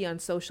negativity on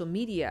social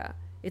media,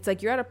 it's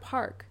like you're at a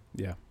park.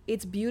 Yeah.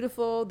 It's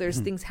beautiful. There's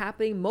things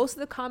happening. Most of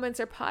the comments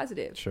are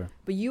positive. Sure.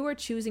 But you are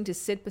choosing to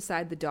sit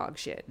beside the dog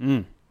shit.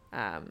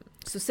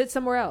 So sit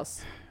somewhere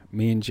else.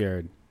 Me and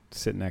Jared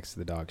sit next to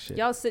the dog shit.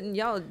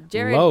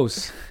 Jared.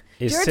 Los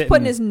is Jared's sitting,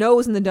 putting his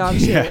nose in the dog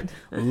yeah. shit.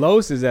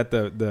 Los is at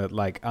the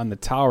like on the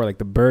tower, like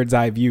the bird's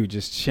eye view,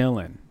 just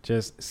chilling,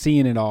 just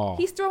seeing it all.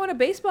 He's throwing a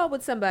baseball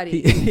with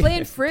somebody.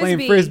 Playing frisbee.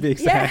 Playing frisbee,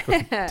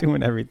 exactly. Yeah.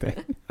 Doing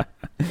everything.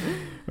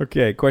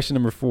 Okay, question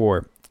number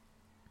 4.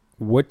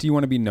 What do you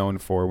want to be known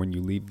for when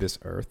you leave this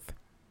earth?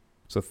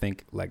 So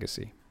think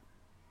legacy.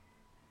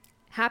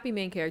 Happy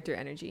main character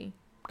energy.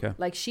 Okay.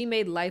 Like she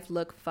made life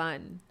look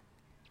fun.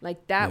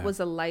 Like that Yeah. was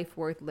a life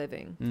worth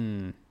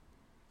living.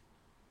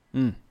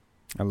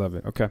 I love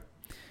it. Okay.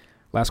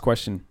 Last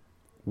question.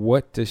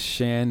 What does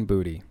Shan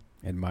Booty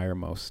admire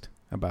most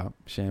about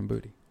Shan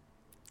Booty?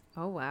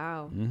 Oh,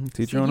 wow.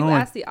 Toot So your own you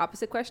horn. ask the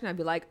opposite question, I'd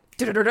be like,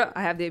 "Da-da-da-da."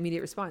 I have the immediate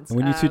response. And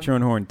when you toot your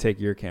own horn, take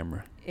your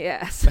camera.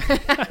 Yes.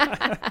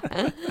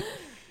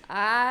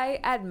 I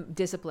add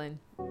discipline,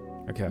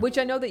 Okay. which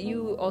I know that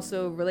you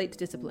also relate to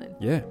discipline.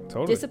 Yeah,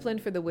 totally. Discipline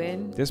for the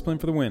win. Discipline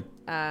for the win.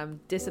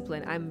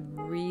 Discipline. I'm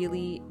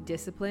really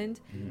disciplined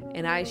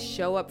and I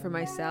show up for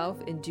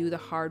myself and do the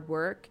hard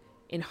work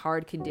in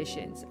hard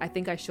conditions. I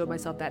think I showed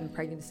myself that in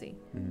pregnancy.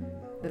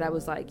 That I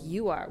was like,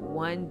 you are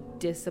one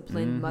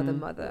disciplined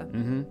mother.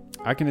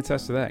 I can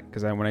attest to that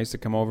because when I used to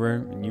come over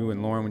and you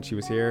and Lauren, when she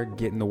was here,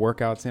 getting the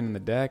workouts in the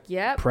deck,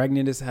 Yep.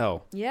 pregnant as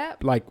hell.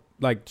 Yep.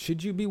 Like,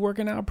 should you be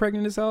working out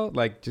pregnant as hell?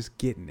 Like, just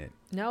getting it.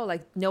 No,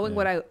 like knowing Yeah.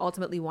 what I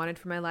ultimately wanted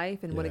for my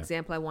life and what Yeah.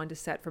 example I wanted to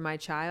set for my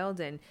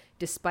child. And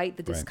despite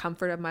the Right.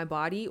 discomfort of my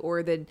body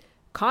or the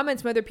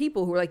comments from other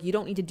people who are like, you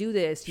don't need to do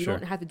this. You Sure.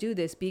 don't have to do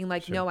this. Being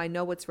like, Sure. no, I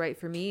know what's right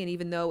for me. And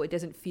even though it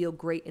doesn't feel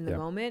great in the Yeah.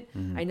 moment,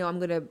 I know I'm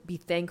going to be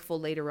thankful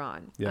later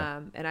on.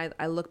 Yeah. And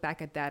I look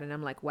back at that and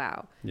I'm like,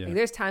 wow. Yeah. Like,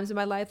 there's times in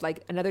my life,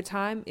 like another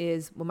time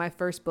is when my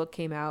first book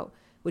came out,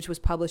 which was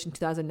published in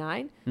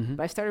 2009, but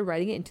I started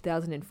writing it in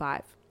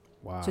 2005.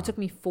 Wow. So it took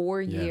me 4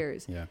 Yeah,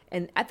 years. yeah.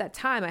 And at that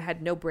time, I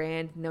had no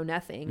brand, no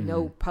nothing,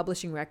 no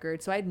publishing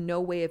record. So I had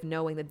no way of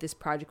knowing that this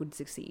project would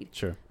succeed.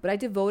 Sure. But I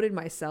devoted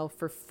myself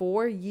for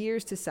 4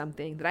 years to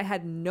something that I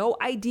had no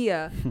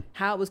idea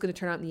how it was going to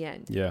turn out in the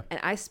end. Yeah. And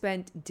I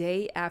spent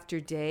day after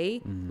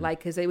day, like,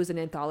 because it was an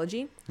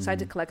anthology. So I had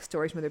to collect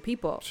stories from other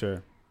people.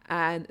 Sure.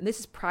 And this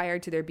is prior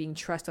to there being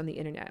trust on the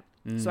internet.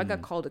 So I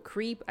got called a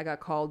creep. I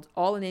got called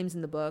all the names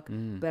in the book,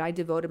 but I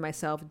devoted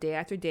myself day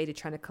after day to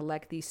trying to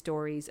collect these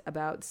stories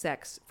about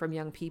sex from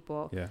young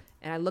people. Yeah.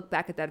 And I look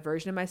back at that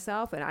version of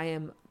myself and I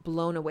am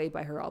blown away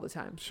by her all the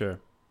time. Sure.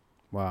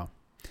 Wow.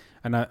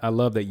 And I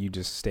love that you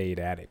just stayed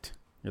at it.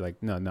 You're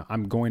like, no,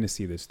 I'm going to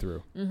see this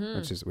through,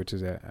 which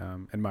is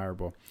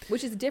admirable.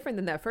 Which is different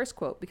than that first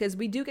quote, because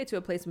we do get to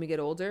a place when we get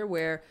older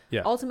where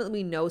Yeah. ultimately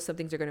we know some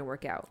things are going to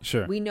work out.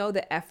 Sure. We know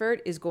the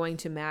effort is going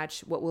to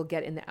match what we'll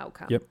get in the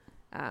outcome. Yep.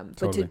 But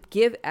Totally. to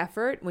give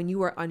effort when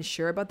you are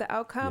unsure about the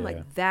outcome, Yeah.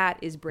 like that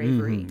is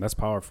bravery. That's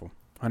powerful.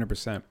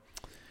 100%.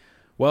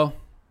 Well,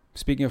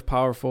 speaking of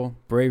powerful,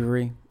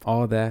 bravery,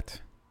 all of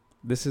that,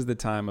 this is the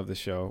time of the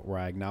show where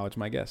I acknowledge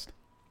my guest.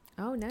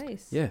 Oh,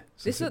 nice. Yeah.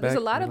 So sit There's a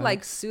back, lot of relax.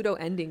 like pseudo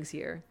endings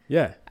here.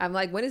 Yeah. I'm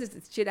like, when is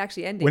this shit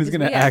actually ending? When is it 'Cause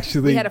gonna we had-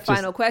 actually We had a just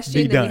final be question,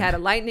 then we done? had a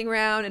lightning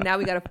round, and now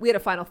we had a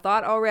final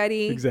thought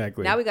already.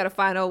 Exactly. Now we got a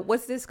final.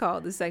 What's this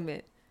called? This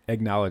segment.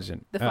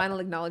 acknowledgement. The final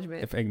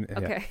acknowledgement.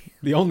 Okay.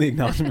 The only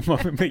acknowledgement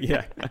moment, but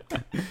yeah.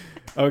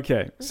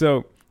 Okay.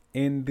 So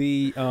in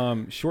the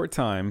short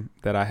time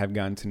that I have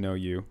gotten to know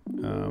you,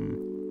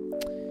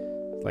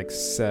 like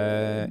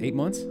 8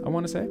 months, I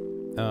want to say,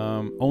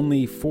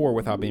 only 4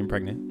 without being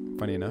pregnant,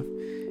 funny enough,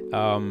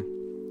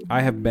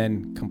 I have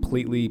been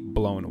completely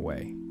blown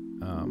away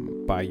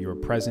by your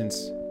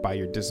presence, by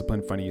your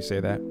discipline. Funny you say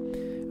that.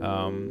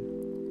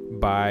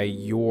 By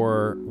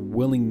your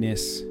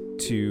willingness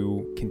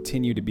to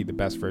continue to be the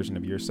best version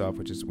of yourself,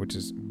 which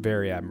is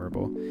very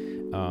admirable.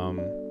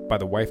 By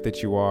the wife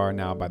that you are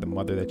now, by the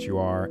mother that you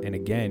are, and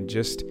again,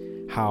 just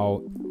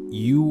how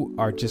you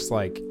are just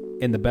like,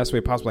 in the best way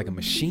possible, like a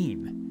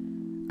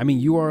machine. I mean,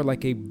 you are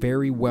like a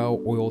very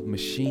well-oiled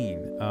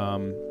machine.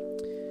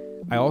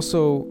 I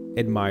also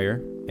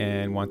admire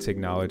and want to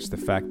acknowledge the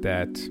fact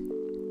that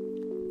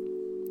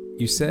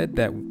you said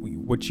that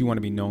what you want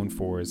to be known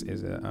for is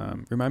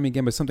remind me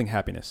again, but something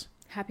happiness.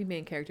 Happy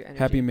main character energy.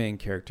 Happy main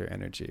character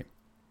energy.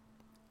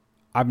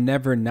 I've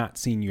never not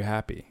seen you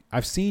happy.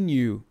 I've seen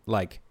you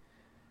like,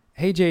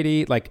 hey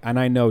JD, like, and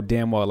I know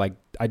damn well, like,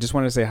 I just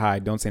want to say hi.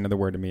 Don't say another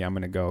word to me. I'm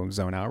going to go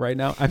zone out right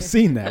now. I've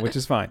seen that, which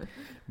is fine.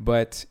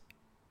 But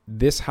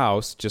this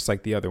house, just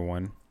like the other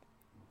one,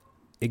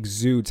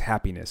 exudes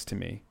happiness to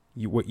me.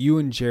 What you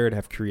and Jared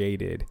have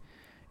created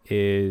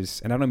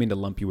is, and I don't mean to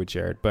lump you with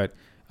Jared, but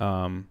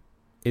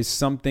is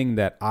something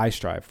that I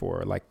strive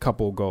for, like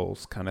couple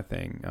goals kind of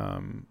thing.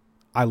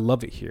 I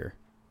love it here.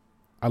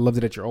 I loved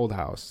it at your old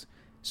house.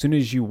 As soon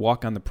as you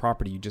walk on the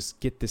property, you just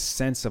get this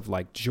sense of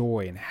like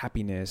joy and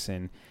happiness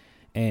and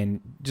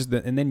just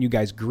and then you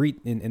guys greet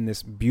in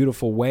this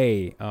beautiful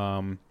way.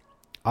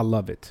 I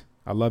love it.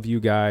 I love you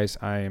guys.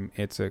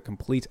 It's a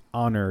complete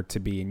honor to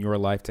be in your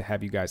life, to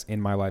have you guys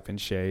in my life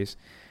and Shay's.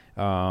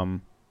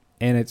 And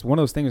it's one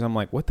of those things I'm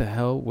like, what the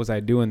hell was I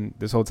doing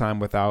this whole time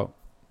without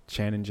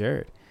Chan and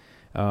Jared?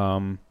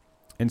 And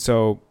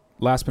so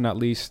last but not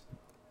least,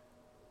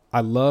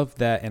 I love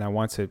that. And I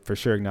want to for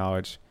sure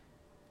acknowledge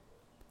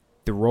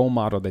the role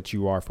model that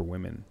you are for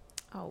women.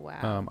 Oh,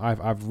 wow.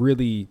 I've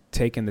really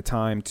taken the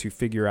time to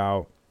figure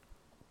out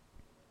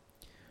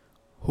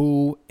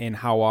who and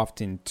how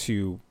often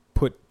to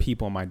put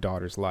people in my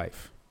daughter's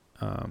life.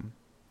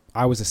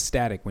 I was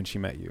ecstatic when she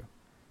met you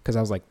because I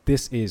was like,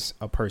 this is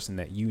a person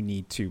that you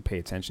need to pay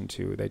attention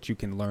to, that you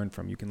can learn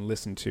from, you can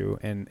listen to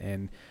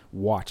and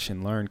watch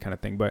and learn kind of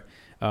thing. But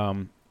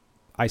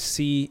I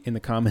see in the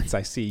comments,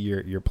 I see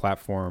your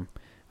platform,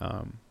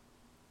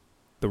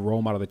 the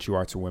role model that you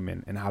are to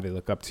women and how they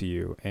look up to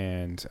you.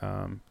 And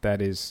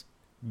that is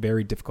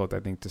very difficult,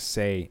 I think, to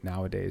say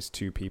nowadays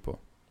to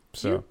people.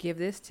 So do you give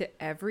this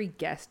to every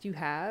guest you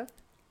have?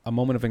 A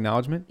moment of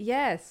acknowledgement?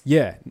 Yes.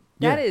 Yeah.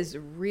 That is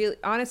really,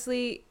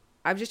 honestly,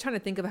 I'm just trying to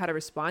think of how to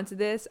respond to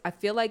this. I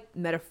feel like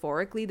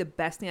metaphorically the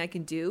best thing I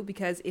can do,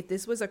 because if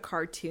this was a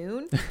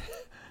cartoon,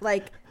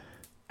 like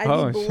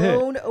I'd be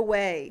blown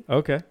away.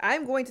 Okay.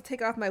 I'm going to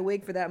take off my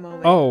wig for that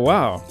moment. Oh,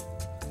 wow.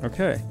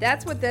 Okay.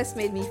 That's what this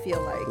made me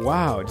feel like.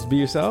 Wow. Just be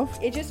yourself?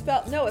 It just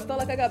felt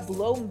like I got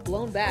blown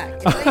back.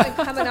 It's not even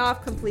coming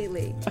off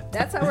completely.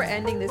 That's how we're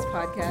ending this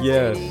podcast.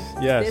 Yes.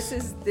 JD.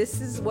 Yes.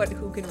 This is what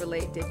Who Can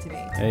Relate did to me.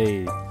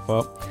 Hey,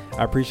 well,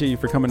 I appreciate you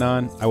for coming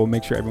on. I will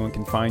make sure everyone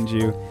can find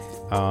you,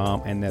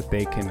 and that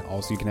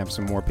you can have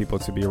some more people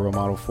to be a role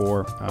model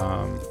for.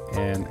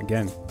 And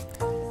again,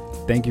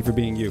 thank you for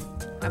being you.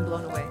 I'm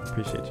blown away.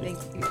 Appreciate you.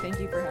 Thank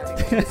you for having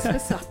me. This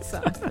was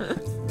awesome.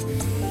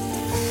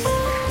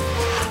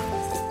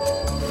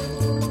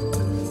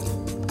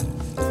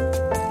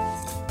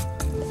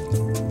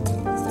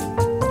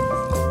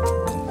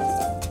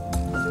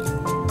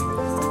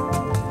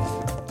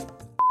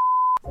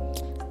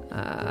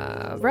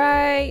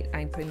 Right.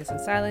 I'm putting this on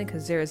silent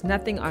because there is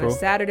nothing on a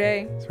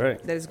Saturday That's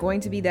right. that is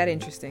going to be that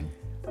interesting.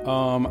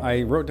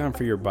 I wrote down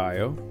for your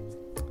bio,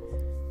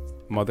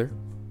 mother.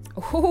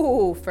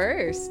 Oh,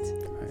 first.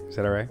 Right. Is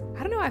that all right?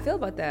 I don't know how I feel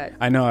about that.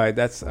 I know.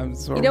 I'm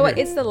sort You know what?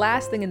 It's the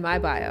last thing in my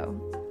bio.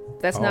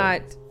 That's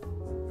not.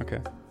 Okay.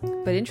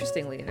 But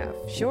interestingly enough,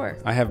 sure.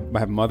 I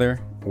have mother,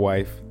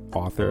 wife,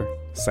 author,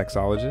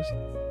 sexologist,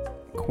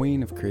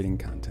 queen of creating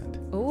content.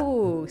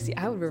 Oh, see,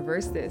 I would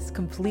reverse this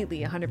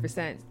completely,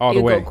 100%. All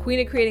the way. Go queen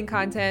of creating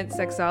content,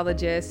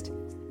 sexologist.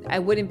 I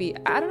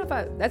don't know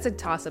if that's a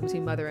toss up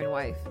between mother and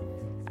wife.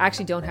 I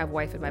actually don't have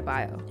wife in my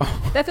bio.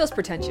 That feels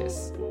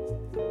pretentious.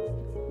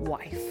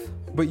 Wife.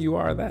 But you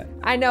are that.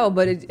 I know,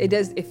 but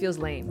it feels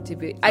lame to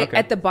be. Okay.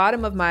 At the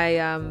bottom of my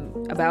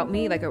about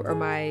me, like or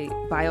my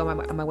bio on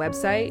my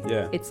website,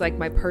 yeah. It's like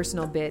my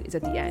personal bit is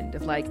at the end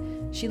of like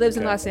she lives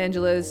in Los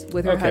Angeles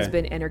with her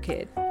husband and her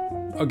kid.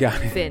 Oh,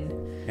 got it. Finn.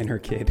 And her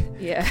kid.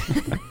 Yeah.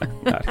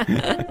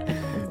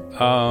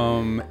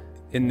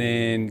 And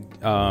then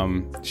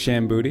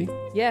Sham Booty.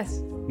 Yes.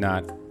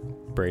 Not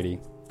Brady.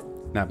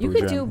 Not Boudreaux. You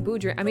could do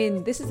Boudreaux. I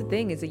mean, this is the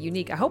thing. It's a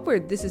unique. I hope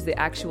this is the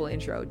actual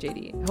intro,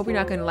 JD. I hope you're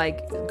not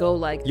gonna go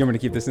like. You want me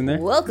to keep this in there?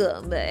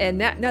 Welcome, and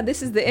no,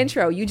 this is the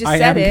intro. You just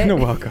said it. I am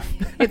gonna welcome.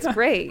 It's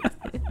great.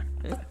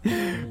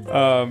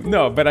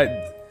 No, but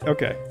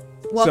okay.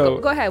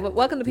 Welcome. Go ahead.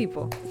 Welcome to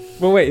people.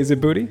 Well, wait, is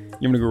it booty?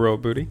 You want to go roll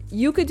booty?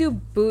 You could do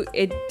boot.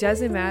 It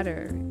doesn't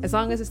matter as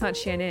long as it's not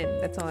Shannon.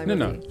 That's all I mean.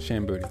 No,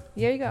 Shan booty.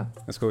 There you go.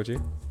 That's cool with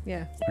you?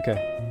 Yeah.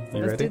 Okay. You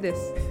Let's ready? do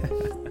this.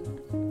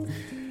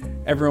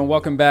 Everyone,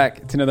 welcome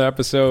back to another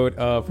episode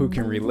of Who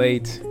Can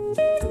Relate.